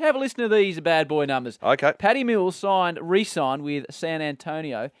 Just have a listen to these bad boy numbers. Okay. Patty Mills re-signed with San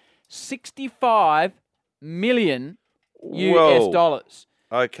Antonio, $65 million US dollars.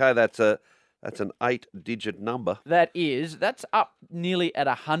 Okay, that's an 8-digit number. That's up nearly at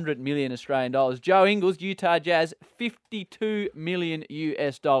 100 million Australian dollars. Joe Ingles, Utah Jazz, 52 million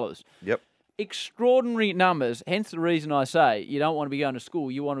US dollars. Yep. Extraordinary numbers. Hence the reason I say you don't want to be going to school.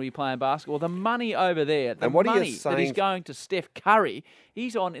 You want to be playing basketball. The money over there, the money that is going to Steph Curry,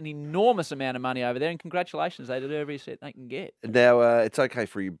 he's on an enormous amount of money over there. And congratulations, they deserve every set they can get. Now, it's okay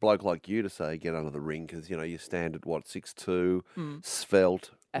for a bloke like you to say get under the ring because, you're standard, 6'2",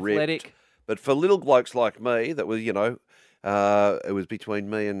 svelte, athletic. Ripped. But for little blokes like me, that was, it was between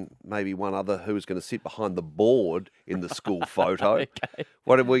me and maybe one other who was going to sit behind the board in the school photo. Okay.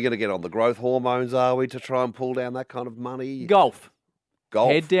 What are we going to get on? The growth hormones, are we, to try and pull down that kind of money? Golf.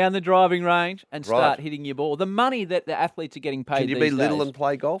 Golf. Head down the driving range and start hitting your ball. The money that the athletes are getting paid Can you these be little days. and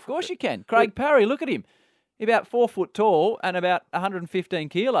play golf? Of course you can. Craig Parry, look at him. About 4 foot tall and about 115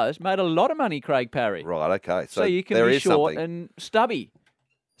 kilos. Made a lot of money, Craig Parry. Right, okay. So you can be short and stubby.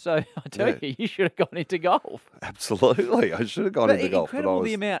 So I tell you, you should have gone into golf. Absolutely, I should have gone into golf.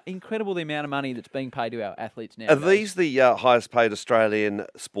 Incredible the amount of money that's being paid to our athletes now. Are these the highest paid Australian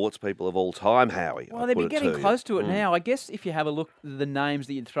sports people of all time, Howie? Well, they've been getting close to it now. I guess if you have a look at the names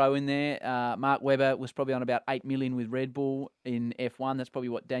that you'd throw in there, Mark Webber was probably on about $8 million with Red Bull in F1. That's probably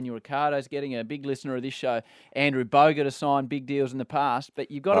what Daniel Ricciardo's getting. A big listener of this show, Andrew Bogut, has signed big deals in the past,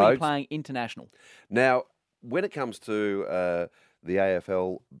 but you've got to be playing international. Now, when it comes to the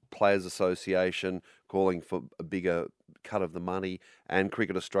AFL Players Association calling for a bigger cut of the money, and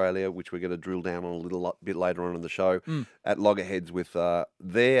Cricket Australia, which we're going to drill down on a little bit later on in the show, at loggerheads with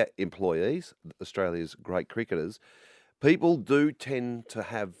their employees, Australia's great cricketers, people do tend to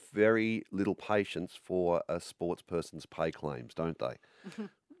have very little patience for a sports person's pay claims, don't they?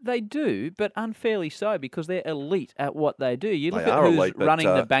 They do, but unfairly so, because they're elite at what they do. You look They at are who's elite, but, running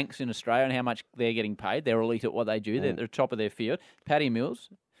the banks in Australia and how much they're getting paid. They're elite at what they do. They're at the top of their field. Paddy Mills,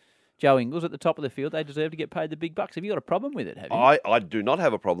 Joe Ingles at the top of the field. They deserve to get paid the big bucks. Have you got a problem with it, have you? I do not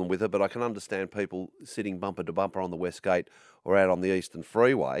have a problem with it, but I can understand people sitting bumper to bumper on the West Gate or out on the Eastern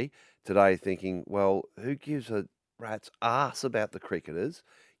Freeway today thinking, well, who gives a rat's ass about the cricketers?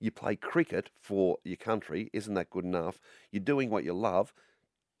 You play cricket for your country. Isn't that good enough? You're doing what you love.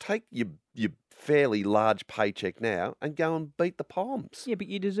 Take your fairly large paycheck now and go and beat the Poms. Yeah, but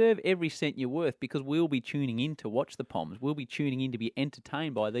you deserve every cent you're worth, because we'll be tuning in to watch the Poms. We'll be tuning in to be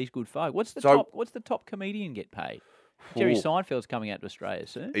entertained by these good folk. What's the top comedian get paid? Jerry Seinfeld's coming out to Australia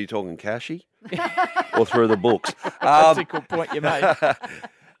soon. Are you talking cashy or through the books? That's a good point you made.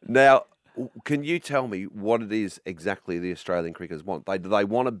 Now, can you tell me what it is exactly the Australian cricketers want? Do they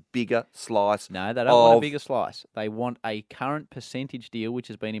want a bigger slice? No, they don't want a bigger slice. They want a current percentage deal, which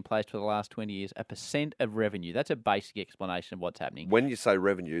has been in place for the last 20 years, a % of revenue. That's a basic explanation of what's happening. When you say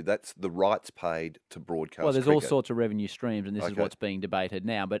revenue, that's the rights paid to broadcast Well, there's cricket. all sorts of revenue streams, and this is what's being debated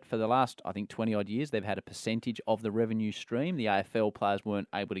now. But for the last, I think, 20-odd years, they've had a percentage of the revenue stream. The AFL players weren't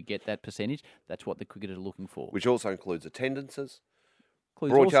able to get that percentage. That's what the cricketers are looking for. Which also includes attendances.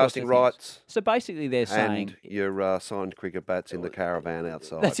 includes broadcasting rights. So basically they're saying... And your signed cricket bats in the caravan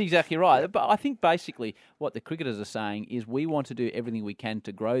outside. That's exactly right. But I think basically what the cricketers are saying is we want to do everything we can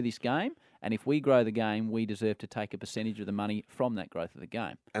to grow this game, and if we grow the game, we deserve to take a percentage of the money from that growth of the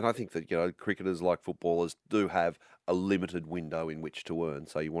game. And I think that, you know, cricketers like footballers do have a limited window in which to earn,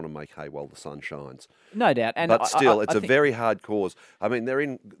 so you want to make hay while the sun shines. No doubt. And but still, it's I a very hard cause. I mean, they're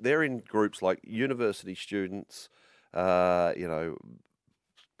in groups like university students, you know,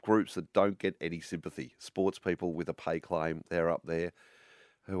 groups that don't get any sympathy. Sports people with a pay claim, they're up there.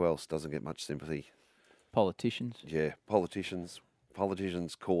 Who else doesn't get much sympathy? Politicians. Yeah, politicians.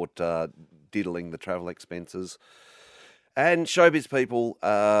 Politicians caught diddling the travel expenses. And showbiz people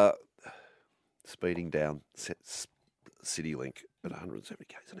speeding down CityLink at 170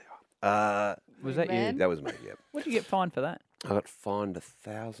 k's an hour. Was that you? That was me, yeah. What did you get fined for that? I got fined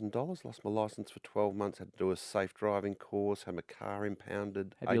 $1,000, lost my licence for 12 months, had to do a safe driving course, had my car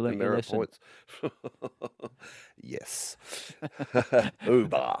impounded, Have you learnt your lesson? points. Yes.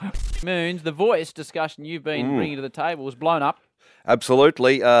 Uber. Moons, the voice discussion you've been bringing to the table was blown up.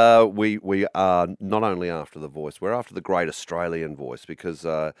 Absolutely. We are not only after the voice, we're after the great Australian voice because,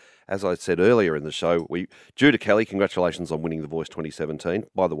 as I said earlier in the show, Judah Kelly, congratulations on winning The Voice 2017.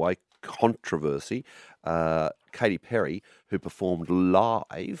 By the way, controversy. Katy Perry, who performed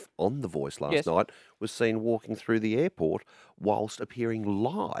live on The Voice last night, was seen walking through the airport whilst appearing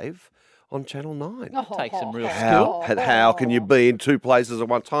live on Channel 9. Takes some real skill. How can you be in two places at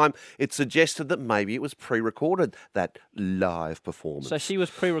one time? It suggested that maybe it was pre-recorded, that live performance. So she was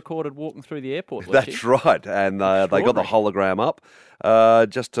pre-recorded walking through the airport, was That's she? right. And they got the hologram up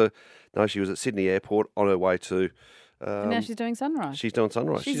she was at Sydney Airport on her way to... and now she's doing Sunrise. She's doing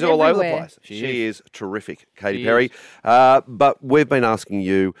Sunrise. She's all over the everywhere. place. She is terrific, Katy She Perry. is. But we've been asking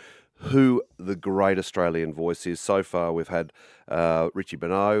you who the great Australian voice is. So far, we've had Richie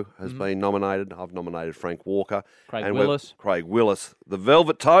Benaud has been nominated. I've nominated Frank Walker. Craig Willis. Craig Willis. The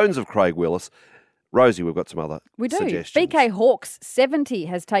Velvet Tones of Craig Willis. Rosie, we've got some other We do. suggestions. BK Hawks 70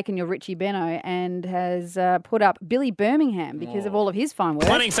 has taken your Richie Benaud and has put up Billy Birmingham because of all of his fine work.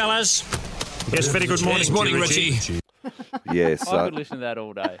 Morning, fellas. Yes, very good morning. Yes, morning, Richie. Yes. I could listen to that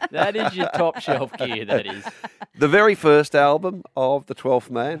all day. That is your top shelf gear, that is. The very first album of The 12th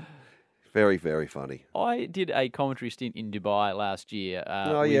Man. Very, very funny. I did a commentary stint in Dubai last year.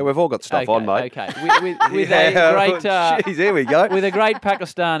 We've all got stuff on, mate. Okay, with a great, Jeez, here we go. with a great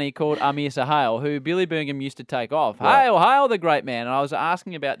Pakistani called Amir Sahel, who Billy Birmingham used to take off. Right. Hail, hail, the great man! And I was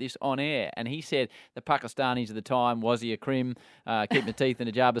asking about this on air, and he said the Pakistanis at the time, Wazir Krim, keep my teeth in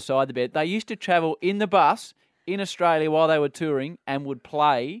a jar beside the bed. They used to travel in the bus in Australia while they were touring and would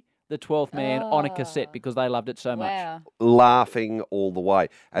play the 12th Man on a cassette because they loved it so much. Laughing all the way.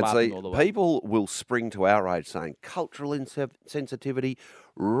 And Laughing see, all the way. people will spring to outrage saying cultural insensitivity,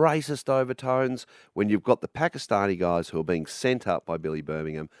 racist overtones, when you've got the Pakistani guys who are being sent up by Billy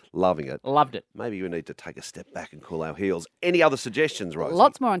Birmingham, loving it. Loved it. Maybe we need to take a step back and cool our heels. Any other suggestions, Rosie?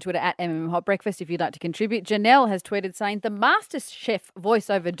 Lots more on Twitter at Hot Breakfast if you'd like to contribute. Janelle has tweeted saying the MasterChef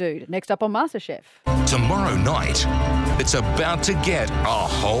voiceover dude. Next up on MasterChef. Tomorrow night, it's about to get a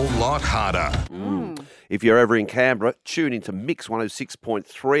whole lot harder. If you're ever in Canberra, tune into Mix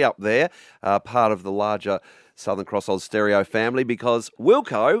 106.3 up there, part of the larger Southern Cross Oz stereo family, because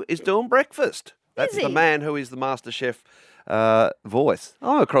Wilco is doing breakfast. That's the man who is the MasterChef voice.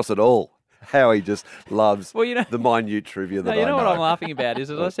 I'm across it all. How he just loves the minute trivia that I know. What I'm laughing about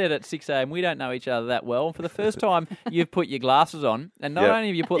is, as I said at 6 a.m, we don't know each other that well. For the first time, you've put your glasses on, and not only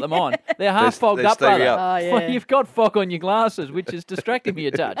have you put them on, they're half fogged up, brother. Oh, yeah. Well, you've got fog on your glasses, which is distracting me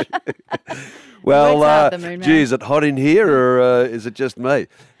a touch. Well, gee, is it hot in here, or is it just me? It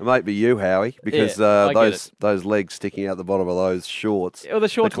might be you, Howie, because those legs sticking out the bottom of those shorts. Well, the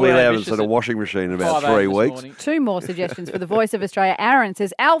shorts clearly were haven't ambitious had a at washing machine in about 5 3 this weeks. morning. Two more suggestions for the Voice of Australia. Aaron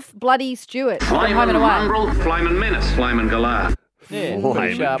says Alf Bloody Stewart from Home and Away. Mongrel, Flyman Menace, Flyman Galah. Yeah, Flyman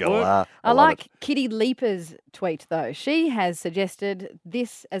pretty sharp work. Galah. I like Kitty Leaper's tweet, though. She has suggested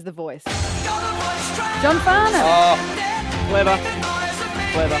this as the voice. John Farnham. Oh,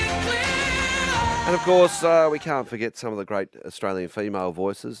 Clever. and of course, we can't forget some of the great Australian female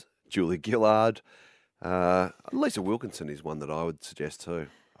voices. Julia Gillard. Lisa Wilkinson is one that I would suggest too.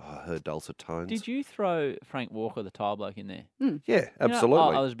 Her dulcet tones. Did you throw Frank Walker, the tile bloke, in there? Yeah,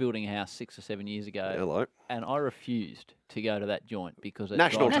 absolutely. I was building a house 6 or 7 years ago. Hello. And I refused to go to that joint because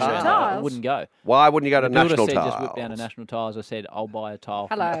National drives me around. Tiles. I wouldn't go. Why wouldn't you go to The builder National said, Tiles? just whip down to National Tiles. I said, I'll buy a tile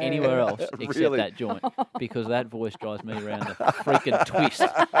from Hello. anywhere else except Really? that joint because that voice drives me around the freaking twist.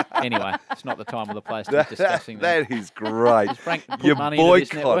 Anyway, it's not the time or the place to be discussing that. That is great. Does Frank put You money into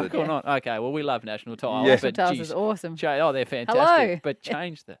this network boycotted. or not? Okay, well, we love National Tiles. Yeah. But Tiles geez, is awesome. they're fantastic. Hello. But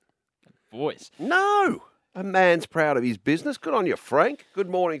change the voice. No. A man's proud of his business. Good on you, Frank. Good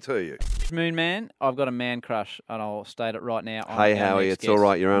morning to you. Moonman, I've got a man crush, and I'll state it right now. Hey, Howie, it's all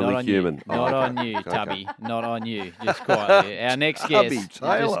right. You're only human. Not on you, Tubby. Not on you. Just quietly. Our next guest,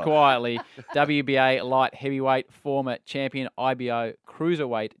 Taylor. just quietly, WBA light heavyweight former champion, IBO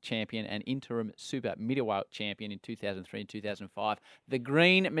cruiserweight champion, and interim super middleweight champion in 2003 and 2005. The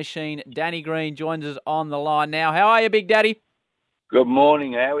Green Machine, Danny Green, joins us on the line now. How are you, Big Daddy? Good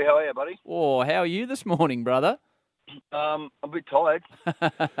morning, Howie. How are you, buddy? Oh, how are you this morning, brother? I'm a bit tired.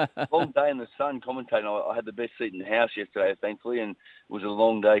 Long day in the sun commentating. I had the best seat in the house yesterday, thankfully, and it was a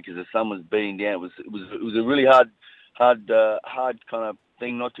long day because the sun was beating down. It was a really hard kind of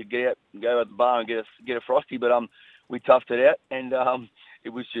thing not to go out the bar and get a frosty, but we toughed it out, and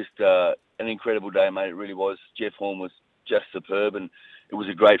it was just an incredible day, mate. It really was. Jeff Horn was just superb, and it was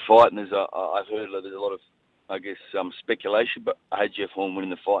a great fight. And I've heard there's a lot of, I guess, speculation, but I had Jeff Horn winning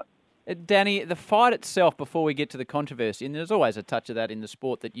the fight. Danny, the fight itself, before we get to the controversy, and there's always a touch of that in the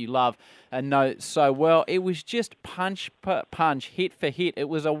sport that you love and know so well, it was just punch per punch, hit for hit. It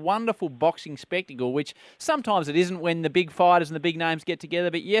was a wonderful boxing spectacle, which sometimes it isn't when the big fighters and the big names get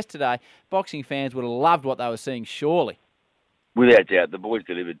together, but yesterday, boxing fans would have loved what they were seeing, surely. Without doubt, the boys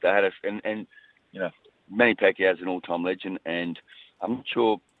delivered. They had and you know, Manny Pacquiao's an all-time legend, and I'm not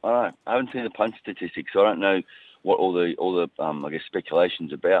sure, I haven't seen the punch statistics, so I don't know what all the I guess,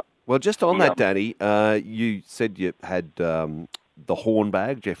 speculation's about. Well, just on that, Danny, you said you had the Horn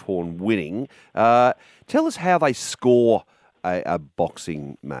bag, Jeff Horn winning. Tell us how they score a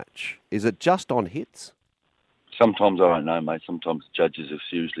boxing match. Is it just on hits? Sometimes I don't know, mate. Sometimes judges have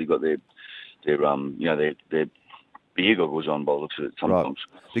seriously got their beer goggles on by the looks of it. Sometimes,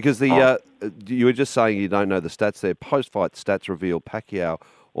 right. Because you were just saying you don't know the stats there. Post-fight stats reveal Pacquiao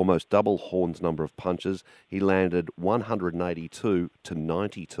almost double Horn's number of punches. He landed 182 to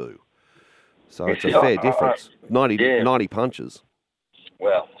 92. So it's a fair difference. 90 punches.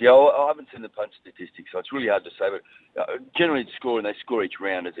 Well, yeah, I haven't seen the punch statistics, so it's really hard to say. But generally, they score each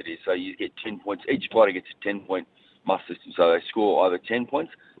round as it is. So you get 10 points. Each fighter gets a 10-point must system. So they score either 10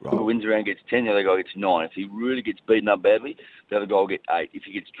 points. Right. Whoever wins the round gets 10, the other guy gets 9. If he really gets beaten up badly, the other guy will get 8. If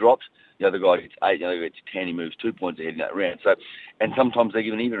he gets dropped, the other guy gets 8, the other guy gets 10. He moves 2 points ahead in that round. So, and sometimes they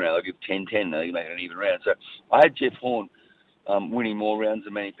give an even round. They'll give 10-10. They make it an even round. So I had Jeff Horn winning more rounds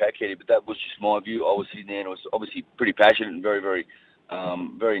than Manny Pacquiao, but that was just my view. I was sitting there and I was obviously pretty passionate and very, very,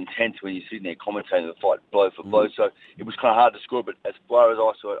 very intense when you're sitting there commentating the fight blow for blow. So it was kind of hard to score, but as far as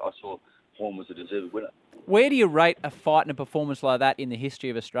I saw it, I saw Horn was a deserved winner. Where do you rate a fight and a performance like that in the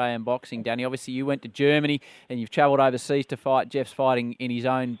history of Australian boxing, Danny? Obviously, you went to Germany and you've travelled overseas to fight. Jeff's fighting in his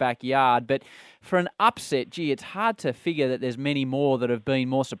own backyard. But for an upset, gee, it's hard to figure that there's many more that have been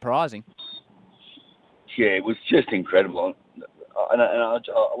more surprising. Yeah, it was just incredible. And I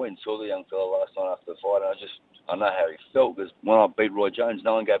went and saw the young fella last night after the fight, and I know how he felt, because when I beat Roy Jones,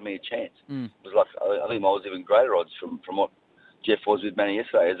 no one gave me a chance. It was like, I think I was even greater odds from what Jeff was with Manny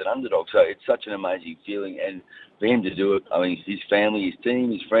yesterday as an underdog. So it's such an amazing feeling, and for him to do it, I mean, his family, his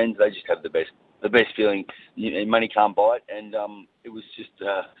team, his friends, they just have the best feeling. Money can't buy it, and it was just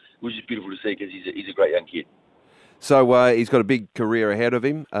beautiful to see, because he's a great young kid. So he's got a big career ahead of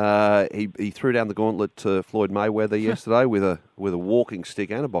him. He threw down the gauntlet to Floyd Mayweather yesterday with a walking stick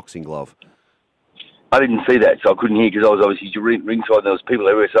and a boxing glove. I didn't see that, so I couldn't hear, because I was obviously ringside and there was people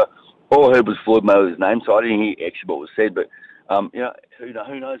everywhere. So all I heard was Floyd Mayweather's name, so I didn't hear actually what was said. But who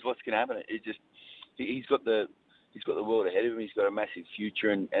knows what's going to happen? It just he's got the world ahead of him. He's got a massive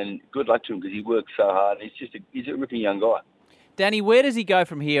future, and good luck to him, because he works so hard. And he's a ripping young guy. Danny, where does he go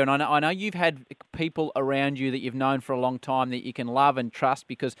from here? And I know you've had people around you that you've known for a long time that you can love and trust,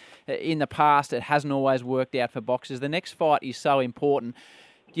 because in the past it hasn't always worked out for boxers. The next fight is so important.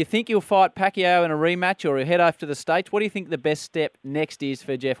 Do you think you'll fight Pacquiao in a rematch, or head over to the States? What do you think the best step next is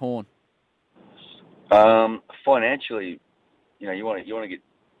for Jeff Horn? Financially, you want to get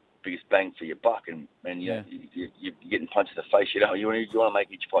biggest bang for your buck, and you're getting punched in the face. You want to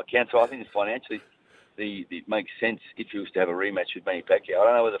make each fight count. So I think financially, it makes sense if he was to have a rematch with Manny Pacquiao. I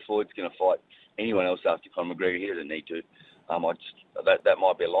don't know whether Floyd's going to fight anyone else after Conor McGregor. He doesn't need to. That might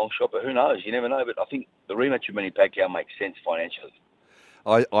be a long shot, but who knows? You never know. But I think the rematch with Manny Pacquiao makes sense financially.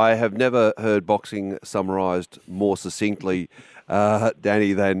 I have never heard boxing summarised more succinctly,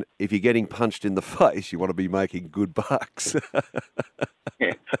 Danny, than if you're getting punched in the face, you want to be making good bucks.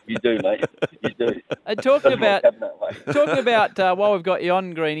 Yeah, you do, mate. You do. Talking about while we've got you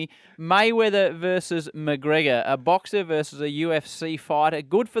on, Greenie, Mayweather versus McGregor, a boxer versus a UFC fighter.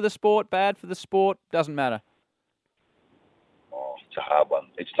 Good for the sport, bad for the sport, doesn't matter. Oh, it's a hard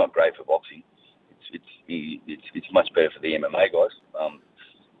one. It's not great for boxing. It's much better for the MMA guys.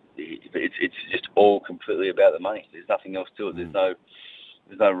 It's just all completely about the money. There's nothing else to it. There's no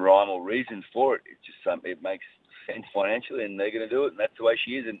rhyme or reason for it. It's just something. It makes sense financially, and they're going to do it, and that's the way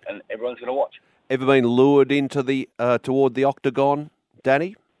she is, and everyone's going to watch. Ever been lured into toward the octagon,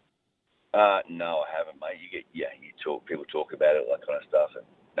 Danny? No, I haven't, mate. People talk about it, that kind of stuff. And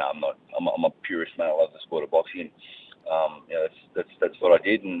no, I'm not. I'm a purist, man. I love the sport of boxing. And, that's what I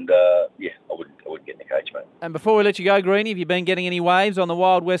did, and I wouldn't get in the cage, mate. And before we let you go, Greenie, have you been getting any waves on the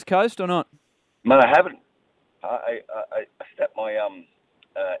wild west coast or not? Mate, I haven't. I snapped my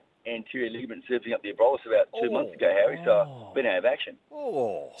anterior ligament surfing up the Abrolhos about 2 months ago, Harry, so I've been out of action.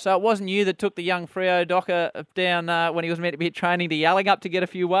 So it wasn't you that took the young Freo Docker down when he was meant to be at training to Yelling up to get a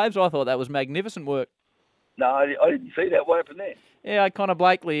few waves? I thought that was magnificent work. No, I didn't see that. What happened there? Yeah, Connor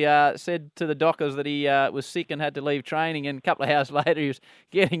Blakely said to the Dockers that he was sick and had to leave training, and a couple of hours later he was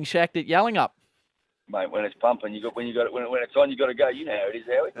getting shacked at Yelling up. Mate, when it's pumping, when it's on, you got to go. You know how it is,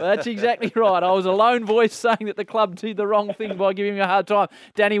 Howie. Well, that's exactly right. I was a lone voice saying that the club did the wrong thing by giving him a hard time.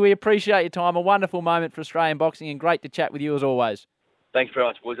 Danny, we appreciate your time. A wonderful moment for Australian boxing, and great to chat with you as always. Thanks very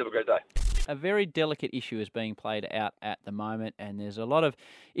much, boys. Have a great day. A very delicate issue is being played out at the moment, and there's a lot of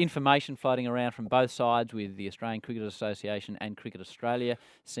information floating around from both sides with the Australian Cricket Association and Cricket Australia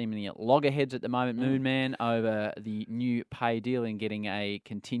seemingly at loggerheads at the moment, Moonman, over the new pay deal and getting a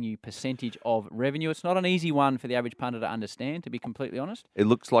continued percentage of revenue. It's not an easy one for the average punter to understand, to be completely honest. It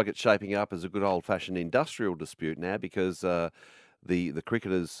looks like it's shaping up as a good old-fashioned industrial dispute now because the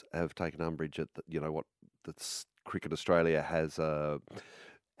cricketers have taken umbrage at what the Cricket Australia has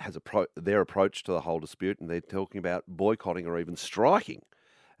their approach to the whole dispute, and they're talking about boycotting or even striking.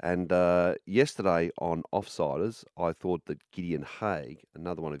 And yesterday on Offsiders, I thought that Gideon Haigh,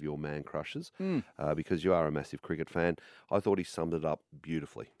 another one of your man crushes, because you are a massive cricket fan, I thought he summed it up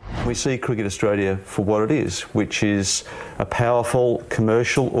beautifully. We see Cricket Australia for what it is, which is a powerful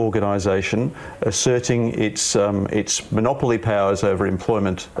commercial organisation asserting its monopoly powers over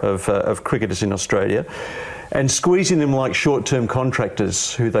employment of cricketers in Australia, and squeezing them like short-term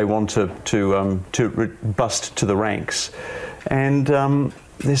contractors who they want to bust to the ranks. And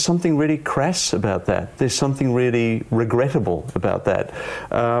there's something really crass about that. There's something really regrettable about that.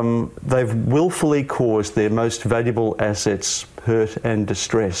 They've willfully caused their most valuable assets hurt and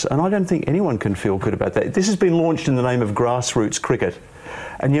distress. And I don't think anyone can feel good about that. This has been launched in the name of grassroots cricket.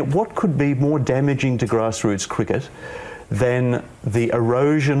 And yet what could be more damaging to grassroots cricket than the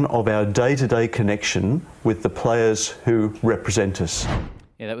erosion of our day-to-day connection with the players who represent us?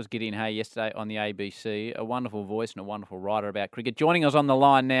 Yeah, that was Gideon Haigh yesterday on the ABC. A wonderful voice and a wonderful writer about cricket. Joining us on the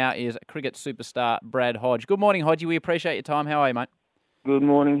line now is cricket superstar Brad Hodge. Good morning, Hodgie. We appreciate your time. How are you, mate? Good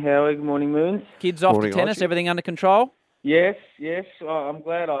morning, Howie. Good morning, Moons. Kids off to tennis, everything under control? Yes. I'm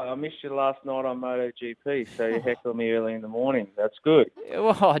glad I missed you last night on MotoGP, so you heckled me early in the morning. That's good.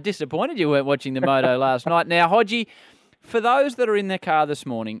 Well, I disappointed you weren't watching the Moto last night. Now, Hodgie, for those that are in their car this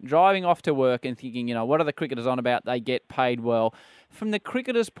morning, driving off to work and thinking, what are the cricketers on about? They get paid well. From the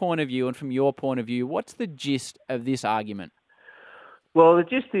cricketer's point of view and from your point of view, what's the gist of this argument? Well, the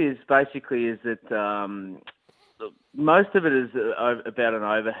gist is that most of it is about an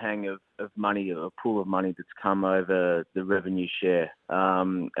overhang of money, a pool of money that's come over the revenue share.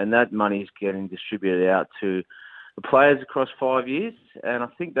 And that money is getting distributed out to the players across 5 years. And I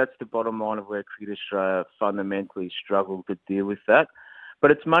think that's the bottom line of where Cricket Australia fundamentally struggled to deal with that.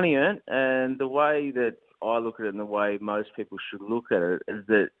 But it's money earned, and the way that I look at it and the way most people should look at it is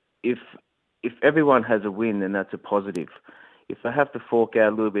that if everyone has a win, then that's a positive. If they have to fork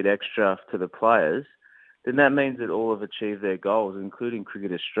out a little bit extra to the players, then that means that all have achieved their goals, including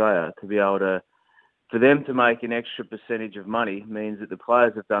Cricket Australia. To be able to, for them to make an extra percentage of money means that the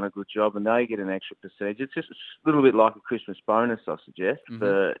players have done a good job and they get an extra percentage. It's just a little bit like a Christmas bonus, I suggest,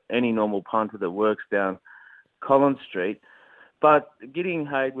 for any normal punter that works down Collins Street. But Gideon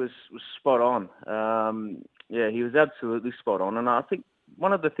Haigh was spot on. He was absolutely spot on. And I think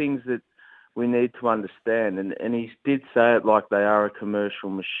one of the things that we need to understand, and he did say it like they are a commercial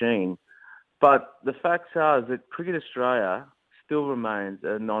machine, but the facts are that Cricket Australia still remains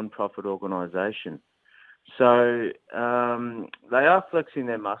a non-profit organisation. So they are flexing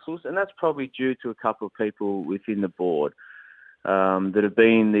their muscles, and that's probably due to a couple of people within the board that have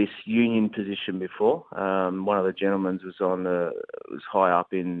been in this union position before. One of the gentlemen was high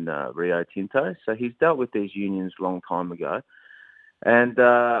up in Rio Tinto, so he's dealt with these unions a long time ago. And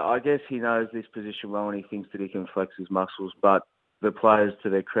I guess he knows this position well and he thinks that he can flex his muscles, but the players, to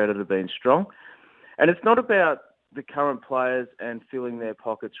their credit, have been strong. And it's not about the current players and filling their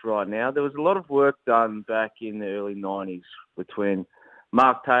pockets right now. There was a lot of work done back in the early 90s between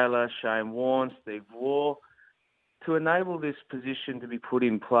Mark Taylor, Shane Warne, Steve Waugh, to enable this position to be put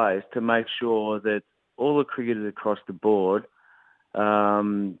in place to make sure that all the cricketers across the board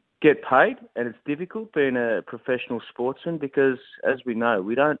get paid. And it's difficult being a professional sportsman because, as we know,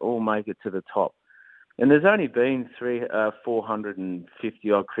 we don't all make it to the top. And there's only been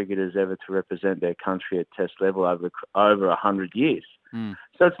 450-odd cricketers ever to represent their country at Test level over 100 years.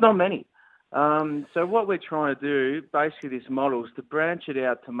 So it's not many. So what we're trying to do, basically this model, is to branch it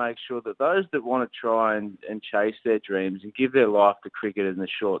out to make sure that those that want to try and chase their dreams and give their life to cricket in the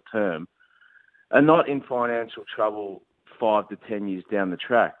short term are not in financial trouble 5 to 10 years down the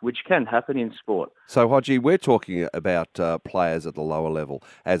track, which can happen in sport. So, Hodgie, we're talking about players at the lower level,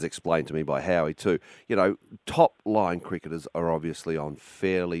 as explained to me by Howie too. You know, top-line cricketers are obviously on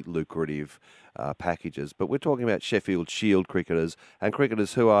fairly lucrative packages, but we're talking about Sheffield Shield cricketers and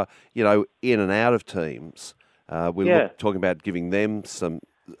cricketers who are, you know, in and out of teams. We're talking about giving them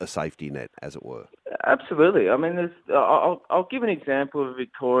a safety net, as it were. Absolutely. I mean, I'll give an example of a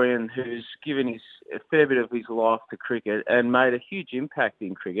Victorian who's given a fair bit of his life to cricket and made a huge impact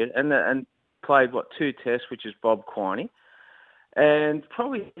in cricket and played, 2 tests, which is Bob Quiney, and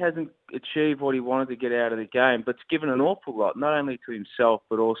probably hasn't achieved what he wanted to get out of the game, but's given an awful lot, not only to himself,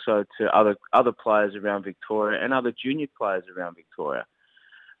 but also to other players around Victoria and other junior players around Victoria.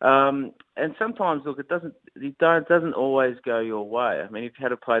 And sometimes, look, it doesn't always go your way. I mean, if you had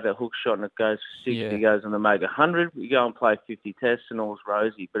to play that hook shot and it goes for 60, goes on to make 100, you go and play 50 tests and all's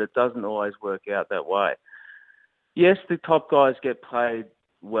rosy, but it doesn't always work out that way. Yes, the top guys get paid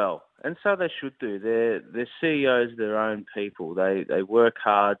well, and so they should do. They're CEOs of their own people. They work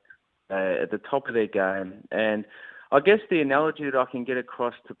hard, at the top of their game. And I guess the analogy that I can get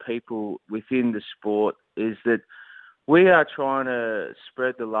across to people within the sport is that we are trying to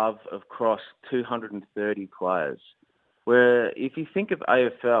spread the love across 230 players, where if you think of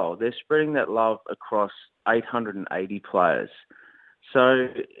AFL, they're spreading that love across 880 players. So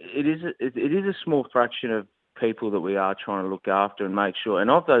it is a small fraction of people that we are trying to look after and make sure.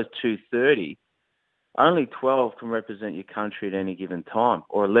 And of those 230, only 12 can represent your country at any given time,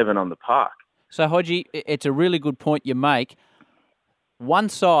 or 11 on the park. So, Hodgie, it's a really good point you make. One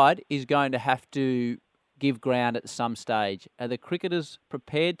side is going to have to give ground at some stage. Are the cricketers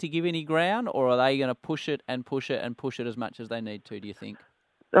prepared to give any ground, or are they going to push it and push it and push it as much as they need to, do you think?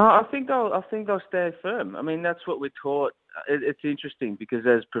 No, I think they'll stand firm. I mean, that's what we're taught. It's interesting because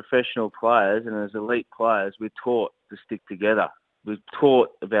as professional players and as elite players, we're taught to stick together. We're taught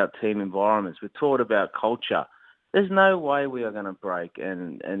about team environments. We're taught about culture. There's no way we are going to break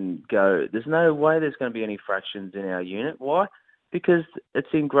and go. There's no way there's going to be any fractions in our unit. Why? Because it's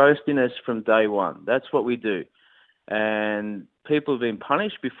engrossed in us from day one. That's what we do. And people have been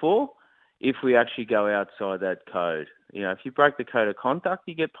punished before if we actually go outside that code. You know, if you break the code of conduct,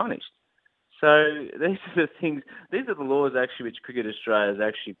 you get punished. So these are the things, these are the laws actually which Cricket Australia has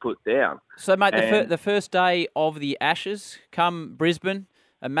actually put down. So, mate, the first day of the Ashes, come Brisbane,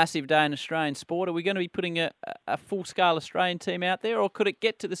 a massive day in Australian sport, are we going to be putting a full-scale Australian team out there, or could it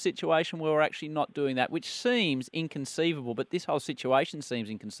get to the situation where we're actually not doing that, which seems inconceivable, but this whole situation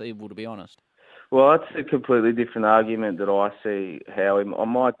seems inconceivable, to be honest? Well, that's a completely different argument that I see, Howie.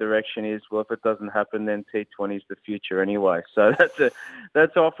 My direction is, well, if it doesn't happen, then T20 is the future anyway. So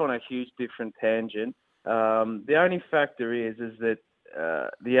that's off on a huge different tangent. The only factor is that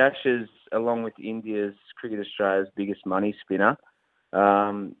the Ashes, along with India's Cricket Australia's biggest money spinner,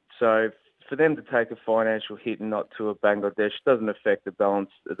 so for them to take a financial hit and not to a Bangladesh doesn't affect the balance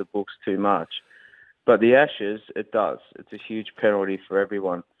of the books too much. But the Ashes, it does. It's a huge penalty for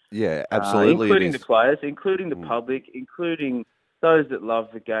everyone. Yeah, absolutely. Including the players, including the public, including those that love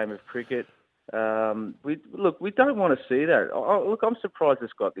the game of cricket. We don't want to see that. I'm surprised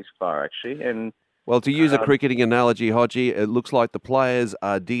it's got this far, actually. And well, to use a cricketing analogy, Hodgie, it looks like the players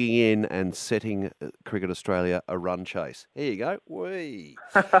are digging in and setting Cricket Australia a run chase. Here you go. Whee!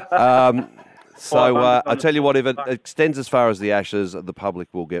 So I tell you what, if it extends as far as the Ashes, the public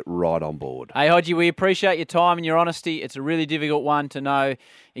will get right on board. Hey, Hodgie, we appreciate your time and your honesty. It's a really difficult one to know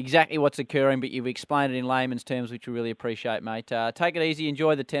exactly what's occurring, but you've explained it in layman's terms, which we really appreciate, mate. Take it easy,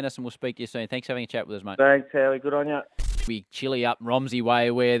 enjoy the tennis, and we'll speak to you soon. Thanks for having a chat with us, mate. Thanks, Howie. Good on you. We chilly up Romsey way,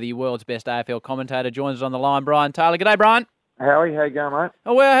 where the world's best AFL commentator joins us on the line, Brian Taylor. G'day, Brian. Howie, how you going, mate?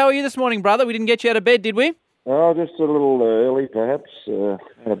 Oh, well, how are you this morning, brother? We didn't get you out of bed, did we? Oh, just a little early, perhaps.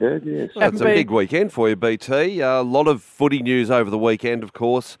 Out of bed, yes. Well, it's a big weekend for you, BT. A lot of footy news over the weekend, of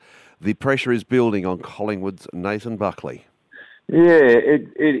course. The pressure is building on Collingwood's Nathan Buckley. Yeah,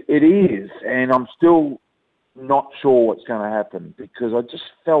 it is, and I'm still not sure what's going to happen because I just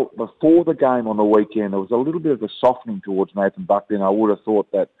felt before the game on the weekend there was a little bit of a softening towards Nathan Buckley, and I would have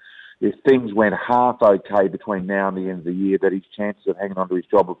thought that if things went half okay between now and the end of the year, that his chances of hanging on to his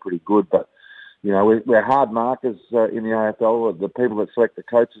job were pretty good, but you know, we're hard markers in the AFL. The people that select the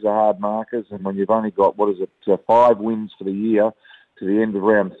coaches are hard markers, and when you've only got, 5 wins for the year to the end of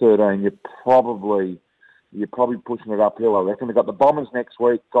round 13, you're probably pushing it uphill, I reckon. We've got the Bombers next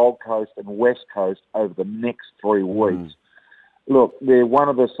week, Gold Coast and West Coast over the next 3 weeks. Look, they're one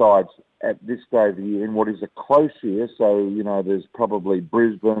of the sides. at this stage of the year in what is a close year. So, there's probably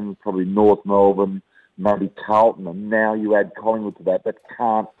Brisbane, probably North Melbourne, maybe Carlton, and now you add Collingwood to that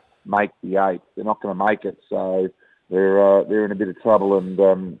can't make the 8. They're not going to make it, so they're in a bit of trouble. And,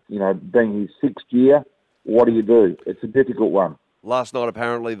 being his 6th year, what do you do? It's a difficult one. Last night,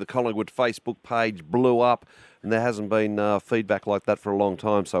 apparently, the Collingwood Facebook page blew up, and there hasn't been feedback like that for a long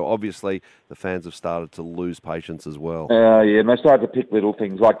time. So, obviously, the fans have started to lose patience as well. And they started to pick little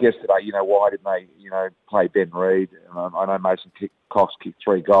things. Like yesterday, why didn't they, play Ben Reid? I know Mason Cox kicked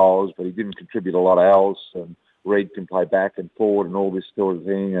 3 goals, but he didn't contribute a lot else. And Reid can play back and forward and all this sort of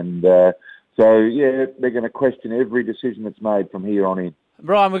thing. And they're going to question every decision that's made from here on in.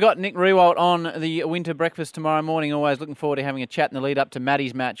 Brian, we've got Nick Riewoldt on the Winter Breakfast tomorrow morning. Always looking forward to having a chat in the lead up to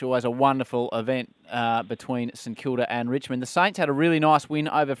Maddie's match. Always a wonderful event between St Kilda and Richmond. The Saints had a really nice win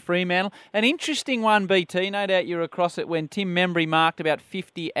over Fremantle. An interesting one, BT. No doubt you were across it when Tim Membry marked about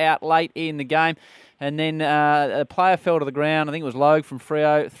 50 out late in the game. And then a player fell to the ground. I think it was Logue from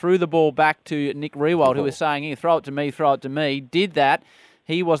Freo. Threw the ball back to Nick Riewoldt, who was saying, "Here, throw it to me, throw it to me." Did that.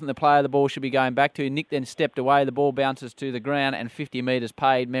 He wasn't the player the ball should be going back to. Nick then stepped away. The ball bounces to the ground and 50 metres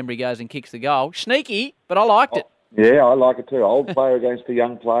paid. Membry goes and kicks the goal. Sneaky, but I liked it. Yeah, I like it too. Old player against a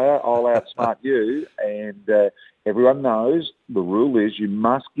young player. I'll outsmart you. And everyone knows the rule is you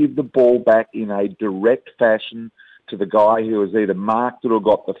must give the ball back in a direct fashion to the guy who has either marked it or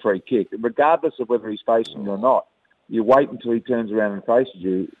got the free kick, regardless of whether he's facing you or not. You wait until he turns around and faces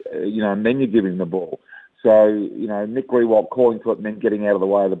you, and then you give him the ball. So, Nick Riewoldt calling for it and then getting out of the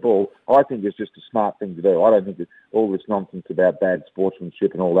way of the ball, I think is just a smart thing to do. I don't think it's all this nonsense about bad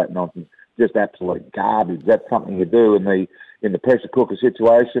sportsmanship and all that nonsense, just absolute garbage. That's something you do in the pressure cooker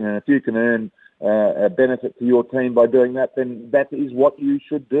situation, and if you can earn a benefit to your team by doing that, then that is what you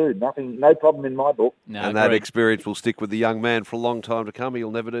should do. No problem in my book. No, and that experience will stick with the young man for a long time to come.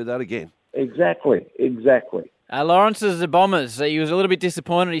 He'll never do that again. Exactly. Lawrence's Bombers. He was a little bit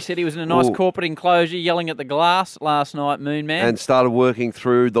disappointed. He said he was in a nice corporate enclosure yelling at the glass last night, Moonman. And started working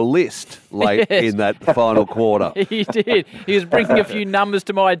through the list late in that final quarter. He did. He was bringing a few numbers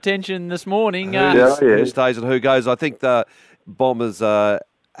to my attention this morning. Who stays and who goes. I think the Bombers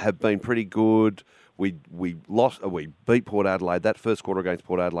have been pretty good. We beat Port Adelaide. That first quarter against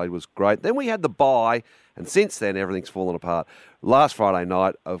Port Adelaide was great. Then we had the bye, and since then everything's fallen apart. Last Friday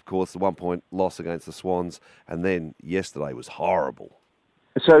night, of course, the 1-point loss against the Swans, and then yesterday was horrible.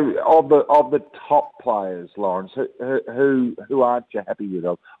 So, of the top players, Lawrence, who aren't you happy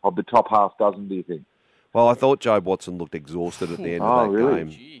with of the top half dozen? Do you think? Well, I thought Jobe Watson looked exhausted at the end of that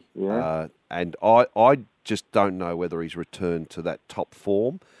game. Gee. Yeah. And I just don't know whether he's returned to that top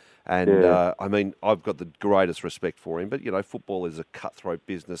form. And, I mean, I've got the greatest respect for him. But, football is a cutthroat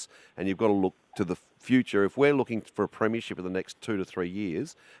business, and you've got to look to the future. If we're looking for a premiership in the next 2 to 3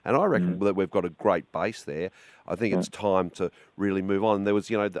 years, and I reckon that we've got a great base there, I think it's time to really move on. There was,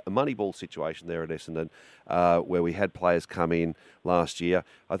 a Moneyball situation there at Essendon where we had players come in last year.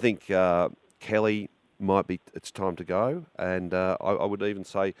 I think Kelly it's time to go. And I would even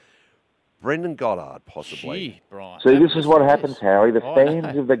say Brendan Goddard, possibly. Gee, Brian. See, this is what happens, Harry. The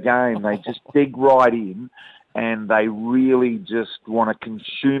fans of the game, they just dig right in and they really just want to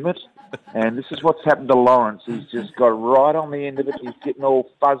consume it. And this is what's happened to Lawrence. He's just got right on the end of it. He's getting all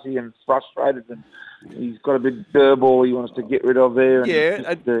fuzzy and frustrated, and he's got a big burrball he wants to get rid of there.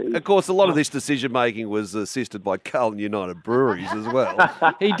 And of course, a lot of this decision-making was assisted by Carlton United Breweries as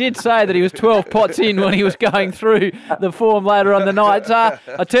well. He did say that he was 12 pots in when he was going through the form later on the night.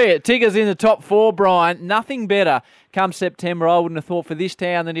 I tell you, Tigger's in the top 4, Brian. Nothing better come September, I wouldn't have thought, for this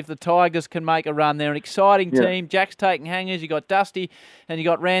town than if the Tigers can make a run. They're an exciting team. Jack's taking hangers. You got Dusty and you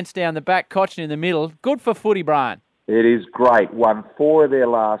got Rance down the back, Cochin in the middle. Good for footy, Brian. It is great. Won 4 of their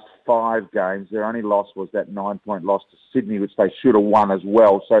last 5 games. Their only loss was that 9-point loss to Sydney, which they should have won as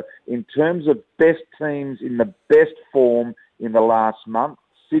well. So in terms of best teams in the best form in the last month,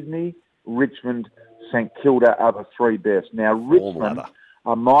 Sydney, Richmond, St Kilda are the 3 best. Now, Richmond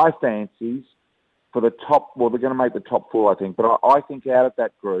are my fancies for the top. Well, they're going to make the top 4, I think. But I think out of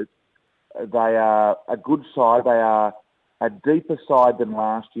that group, they are a good side. They are a deeper side than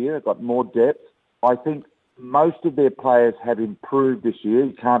last year. They've got more depth. I think most of their players have improved this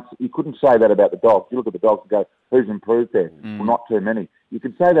year. You couldn't say that about the Dogs. You look at the Dogs and go, who's improved there? Well, not too many. You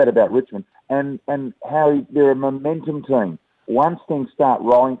can say that about Richmond. And Harry, they're a momentum team. Once things start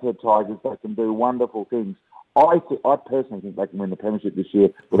rolling for the Tigers, they can do wonderful things. I personally think they can win the premiership this year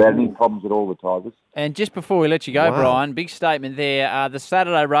without any problems at all, the Tigers. And just before we let you go, Brian, big statement there. The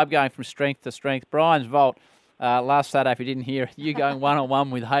Saturday rub going from strength to strength. Brian's Vault last Saturday, if you didn't hear, you going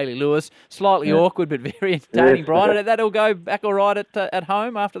one-on-one with Hayley Lewis. Slightly awkward, but very entertaining, Yes. Brian. Did that all go back all right at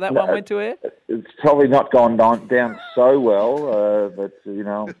home after that one went to air? It's probably not gone down so well, but,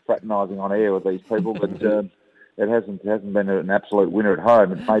 I'm fraternising on air with these people, but it hasn't been an absolute winner at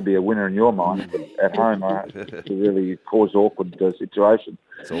home. It may be a winner in your mind, but at home it's a really caused awkward situation.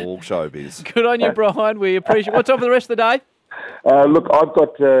 It's all showbiz. Good on you, Brian. We appreciate. What's on for the rest of the day? Look,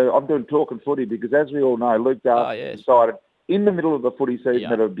 I'm doing talking footy because, as we all know, Luke Darcy decided in the middle of the footy season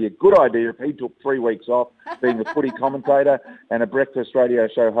that it would be a good idea if he took 3 weeks off being a footy commentator and a breakfast radio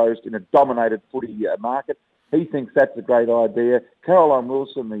show host in a dominated footy market. He thinks that's a great idea. Caroline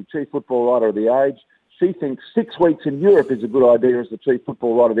Wilson, the chief football writer of The Age, she thinks 6 weeks in Europe is a good idea as the chief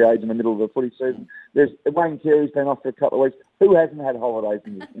football writer of The Age in the middle of the footy season. There's Wayne Carey's been off for a couple of weeks. Who hasn't had holidays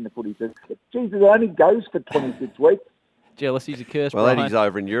in the footy season? Jesus, it only goes for 26 weeks. Jealousy's a curse, Well, Brian. Eddie's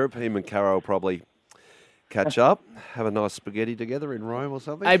over in Europe. Him and Caro will probably catch up, have a nice spaghetti together in Rome or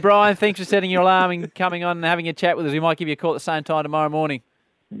something. Hey, Brian, thanks for setting your alarm and coming on and having a chat with us. We might give you a call at the same time tomorrow morning.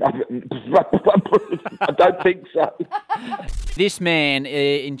 I don't think so. This man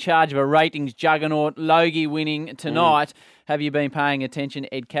in charge of a ratings juggernaut, Logie winning tonight. Have you been paying attention?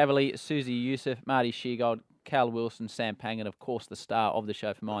 Ed Cavalier, Susie Youssef, Marty Sheargold, Cal Wilson, Sam Pang, and of course the star of the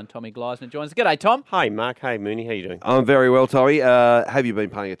show for mine, Tommy Gleisner, joins us. G'day, Tom. Hey, Mark. Hey, Mooney. How you doing? I'm very well, Tommy. Have you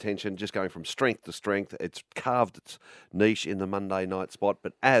been paying attention? Just going from strength to strength. It's carved its niche in the Monday night spot,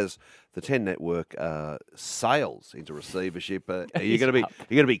 but as the 10 network sails into receivership, are you going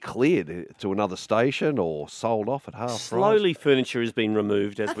to be cleared to another station or sold off at half price? Slowly, furniture has been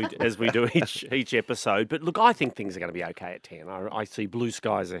removed as we do each episode. But look, I think things are going to be okay at 10. I see blue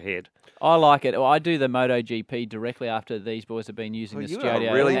skies ahead. I like it. Well, I do the MotoGP directly after these boys have been using the studio.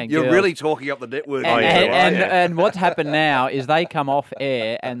 You're really talking up the network. And what's happened now is they come off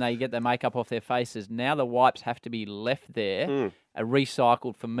air and they get the makeup off their faces. Now the wipes have to be left there.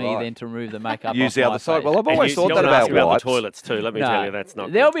 Recycled for me then to remove the makeup. Use off the my other side. face. Well, I've always thought that about wipes. The toilets too. Let me tell you, that's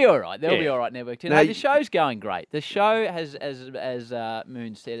not. They'll good. be all right. They'll be all right. Network 10. Now, The show's going great. The show has, as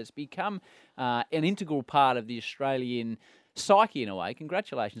Moon said, it's become an integral part of the Australian psyche in a way.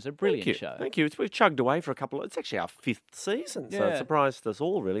 Congratulations, a brilliant show. Thank you. We've chugged away for a couple. It's actually our 5th season, so it surprised us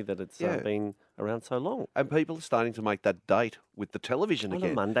all really that it's been around so long. And people are starting to make that date with the television on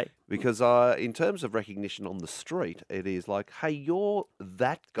again. a Monday. Because in terms of recognition on the street, it is like, hey, you're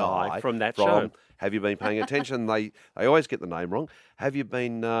that guy from that show. Have you been paying attention? They always get the name wrong. Have you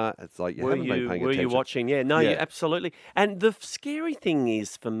been? It's like you haven't been paying attention. Were you watching? Yeah, no, yeah, absolutely. And the scary thing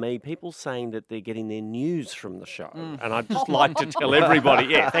is for me, people saying that they're getting their news from the show, and I'd just like to tell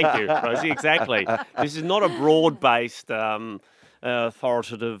everybody, thank you, Rosie, exactly. This is not a broad-based.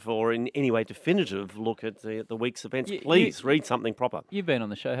 Authoritative or in any way definitive look at the week's events. Please read something proper. You've been on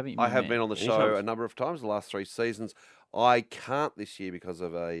the show, haven't you? I have been on the show a number of times, the last 3 seasons. I can't this year because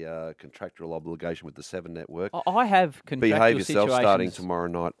of a contractual obligation with the 7 network. I have contractual Behave yourself situations. starting tomorrow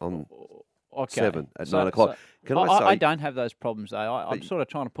night on 7 at 9 o'clock. Can I don't have those problems, though. I'm sort of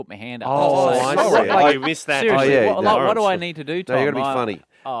trying to put my hand up. Sorry. You missed that. Seriously, what do I need to do, Tom? No, you've got to be funny.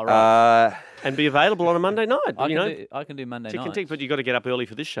 Oh, right. And be available on a Monday night. I can do Monday night. But you've got to get up early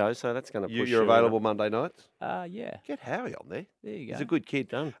for this show, so that's going to push you. You're available Monday nights? Yeah. Get Howie on there. There you go. He's a good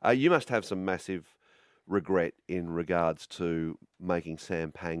kid. You must have some massive regret in regards to making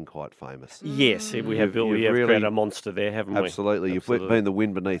Sam Pang quite famous. Yes, we have created a monster there, haven't we? Absolutely. You've been the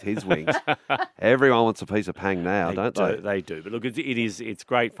wind beneath his wings. Everyone wants a piece of Pang now, don't they? They do. But look, it's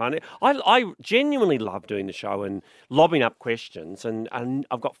great fun. I genuinely love doing the show and lobbing up questions, and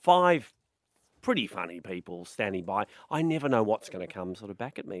I've got 5 pretty funny people standing by. I never know what's going to come sort of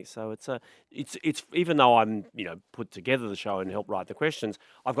back at me. So it's even though I'm put together the show and help write the questions,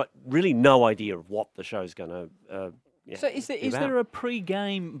 I've got really no idea of what the show's going to. So is there a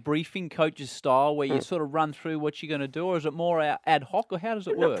pre-game briefing coach's style where you sort of run through what you're going to do, or is it more ad hoc, or how does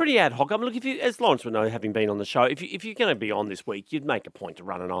it work? Pretty ad hoc. I mean, look, as Lawrence would know, having been on the show, if you're going to be on this week, you'd make a point to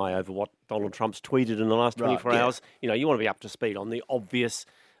run an eye over what Donald Trump's tweeted in the last 24 hours. You want to be up to speed on the obvious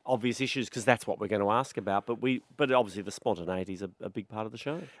issues because that's what we're going to ask about. But obviously the spontaneity is a big part of the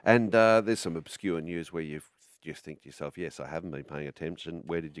show. And there's some obscure news where you just think to yourself, yes, I haven't been paying attention.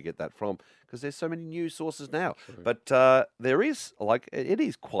 Where did you get that from? Because there's so many news sources now. True. But there is, it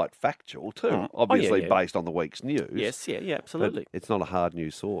is quite factual too, obviously based on the week's news. Yes, yeah, absolutely. But it's not a hard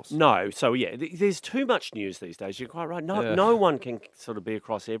news source. No, so there's too much news these days. You're quite right. No one can sort of be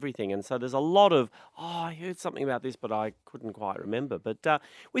across everything. And so there's a lot of, I heard something about this, but I couldn't quite remember. But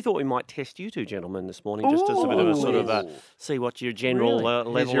we thought we might test you two gentlemen this morning just as a bit of a sort of see what your general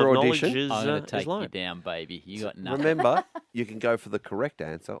level of knowledge is. I'm going to take you down, baby. You got nothing. Remember, you can go for the correct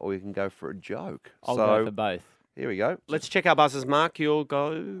answer or you can go for a joke. I'll go for both. Here we go. Let's check our buzzers. Mark, you'll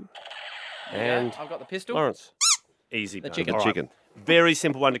go. And I've got the pistol. Lawrence. Easy. The mate. chicken. All right. Chicken. Very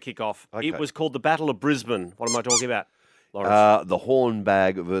simple one to kick off. Okay. It was called the Battle of Brisbane. What am I talking about, Lawrence? The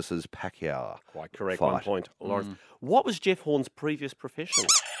Hornbag versus Pacquiao. Quite correct. Fight. 1 point. Lawrence. What was Jeff Horn's previous profession?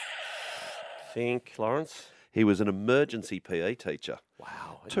 Think, Lawrence. He was an emergency PE teacher.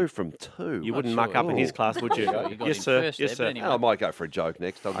 Wow. 2 from 2. You wouldn't muck up in his class, would you? You got Yes, him sir. first Yes, there, sir. but I might go for a joke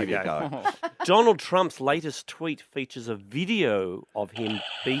next. I'll give you a Okay. go. Donald Trump's latest tweet features a video of him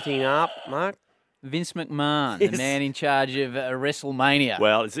beating up, Mark. Vince McMahon, Yes. the man in charge of WrestleMania.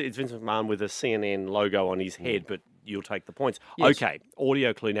 Well, it's Vince McMahon with a CNN logo on his head, but you'll take the points. Yes. Okay,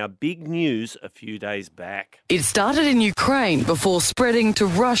 audio clue now. Big news a few days back. It started in Ukraine before spreading to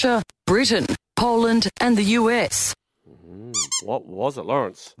Russia, Britain, Poland, and the US. What was it,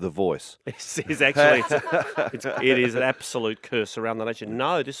 Lawrence? The Voice. It's actually, it is an absolute curse around the nation.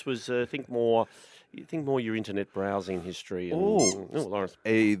 No, this was, think more your internet browsing history. And, Lawrence.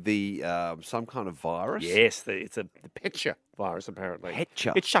 Some kind of virus? Yes, it's the Pacquiao virus, apparently.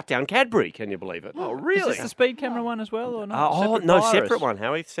 Pacquiao. It shut down Cadbury, can you believe it? Oh, Is really? this the speed camera one as well, or not? No, virus? separate one,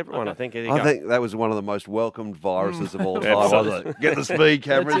 Howie. Separate one, I think. There you I go. think that was one of the most welcomed viruses of all time, Absolutely. wasn't it? Get the speed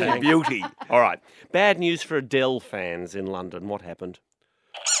cameras That's and it. beauty. All right. Bad news for Adele fans in London. What happened?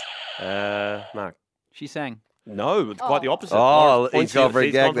 Mark. She sang. No, it's quite the opposite. Oh, Lawrence he's points gone you- for a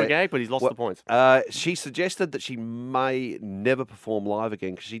he's gag gone for a there. gag, but he's lost the points. She suggested that she may never perform live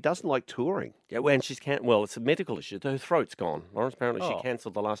again because she doesn't like touring. Yeah, well, and she's can't. Well, it's a medical issue. Her throat's gone. Lawrence, apparently Oh. she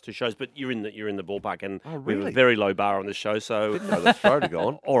cancelled the last 2 shows, but you're in the ballpark, and we have really? a very low bar on the show. So Didn't know the throat had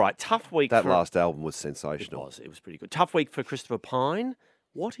gone. All right, tough week. That for, last album was sensational. It was pretty good. Tough week for Christopher Pine.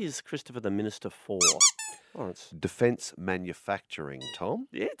 What is Christopher the Minister for? Lawrence. Defence manufacturing, Tom.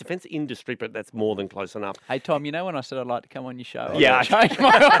 Yeah, defence industry, but that's more than close enough. Hey, Tom, you know when I said I'd like to come on your show? Yeah, I changed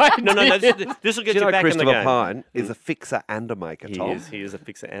my mind. no, this will get Do you you know back in the Christopher game. Pine is a fixer and a maker, Tom? He is a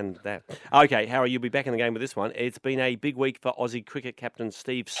fixer and that. Okay, Harry, you'll be back in the game with this one. It's been a big week for Aussie cricket captain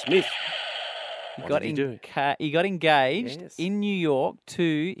Steve Smith. He What got, did he do? he got engaged Yes. in New York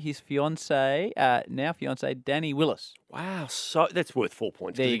to his fiancée, now fiancée, Danny Willis. Wow, so that's worth 4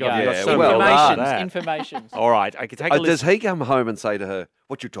 points. There 'cause you he got- go. he got Yeah, so well many done. of that. Informations. All right, I can take a Does listen. he come home and say to her,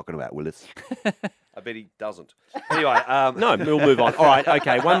 "What you talking about, Willis"? I bet he doesn't. Anyway, No, we'll move on. All right,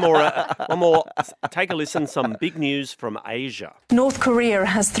 okay, one more. Take a listen. Some big news from Asia. North Korea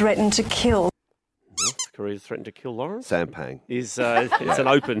has threatened to kill. North Korea's threatened to kill Lawrence. Sampang. It's an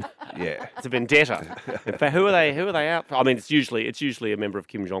open. Yeah. It's a vendetta. In fact, who are they out for? I mean, it's usually a member of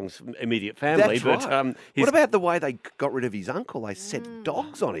Kim Jong's immediate family. That's but right. his, What about the way they got rid of his uncle? They set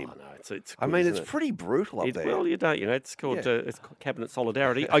dogs on him. Oh, no, it's I good, mean, isn't it's it? pretty brutal up It- there. Well, it's called cabinet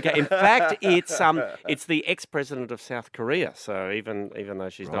solidarity. Okay, in fact, it's the ex-president of South Korea. So even though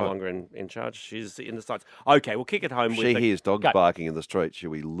she's no Right. longer in charge, she's in the sides. Okay, we'll kick it home. She with the, hears dogs Go. barking in the street.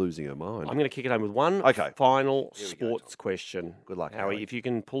 She'll be losing her mind. I'm going to kick it home with one Okay. final Here we go, sports question. Good luck, Howie. Howie. If you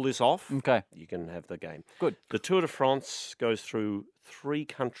can pull this off, Okay. you can have the game. Good. The Tour de France goes through 3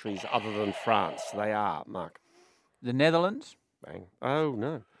 countries other than France. They are, Mark. The Netherlands. Bang. Oh,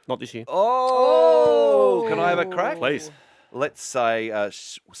 no. Not this year. Oh, can I have a crack? Please. Let's say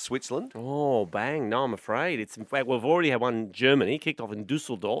Switzerland. Oh, bang. No, I'm afraid. It's in fact, we've already had one, Germany, kicked off in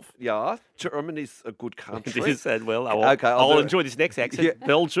Dusseldorf. Yeah, Germany's a good country. It is said, well, Okay, I'll do it. enjoy this next accent. Yeah.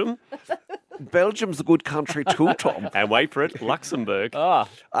 Belgium. Belgium's a good country too, Tom. And wait for it, Luxembourg.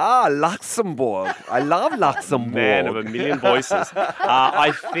 Luxembourg. I love Luxembourg. Man of a million voices.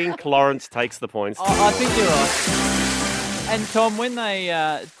 I think Lawrence takes the points. I think you're right. And Tom, when they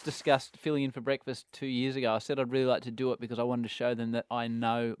discussed filling in for breakfast 2 years ago, I said I'd really like to do it because I wanted to show them that I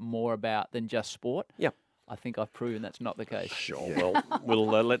know more about than just sport. Yep. I think I've proven that's not the case. Sure. Well, we'll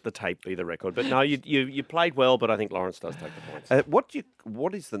let the tape be the record. But no, you played well, but I think Lawrence does take the points.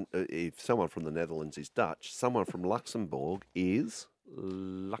 What is if someone from the Netherlands is Dutch, someone from Luxembourg is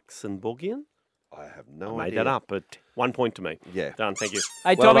Luxembourgian? I have no I idea. made that up, but 1 point to me. Yeah. Done. Thank you.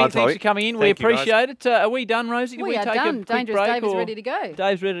 Hey, Well Tommy, done, thanks Tommy. for coming in. Thank We you, guys. appreciate it. Are we done, Rosie? Did We we are take done. a quick Dangerous break? Dave is or- ready to go.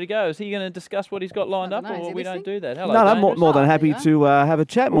 Dave's ready to go. Is he going to discuss what he's got lined up, know, is or he we don't listening? do that? Hello, No, I'm Dangerous. more than happy to have a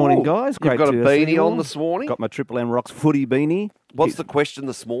chat. Morning, guys. Great You've got a to see beanie you on all. this morning. Got my Triple M Rocks footy beanie. What's the question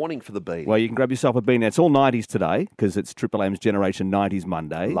this morning for the beanie? Well, you can grab yourself a beanie. It's all 90s today because it's Triple M's Generation 90s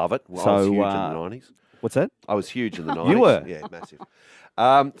Monday. Love it. Well, so, I was huge in the 90s. What's that? I was huge in the 90s. You were? Yeah, massive.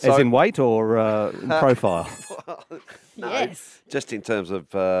 As in weight or in profile? No, Yes. just in terms of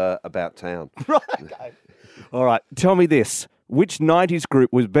about town. All right. Tell me this. Which 90s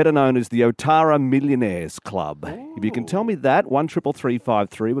group was better known as the Otara Millionaires Club? If you can tell me that,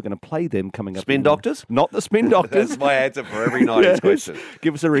 133353, we're going to play them coming up. Spin Doctors? Not the Spin Doctors. That's my answer for every 90s question.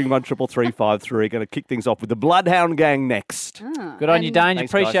 Give us a ring, 133353. Going to kick things off with the Bloodhound Gang next. Good on you, Dane.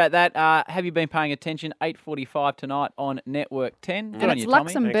 Thanks, Appreciate that. Have you been paying attention? 8:45 tonight on Network 10. Good And on it's you,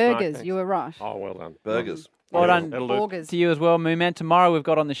 Tommy. Luxemburgers. You were right. Oh, well done. Burgers. Well done Burgers. to you as well, Moonman. Tomorrow we've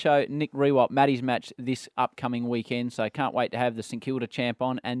got on the show Nick Rewalt, Maddie's match this upcoming weekend, so can't wait to have the St Kilda champ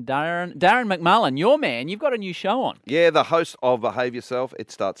on. And Darren McMullen, your man, you've got a new show on. Yeah, the host of Behave Yourself.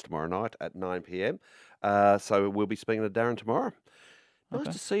 It starts tomorrow night at 9 p.m. So we'll be speaking to Darren tomorrow. Nice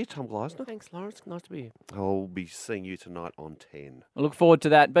to see you, Tom Gleisner. Thanks, Lawrence. Nice to be here. I'll be seeing you tonight on 10. I look forward to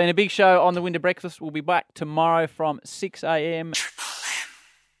that. Been a big show on the Winter Breakfast. We'll be back tomorrow from 6 a.m.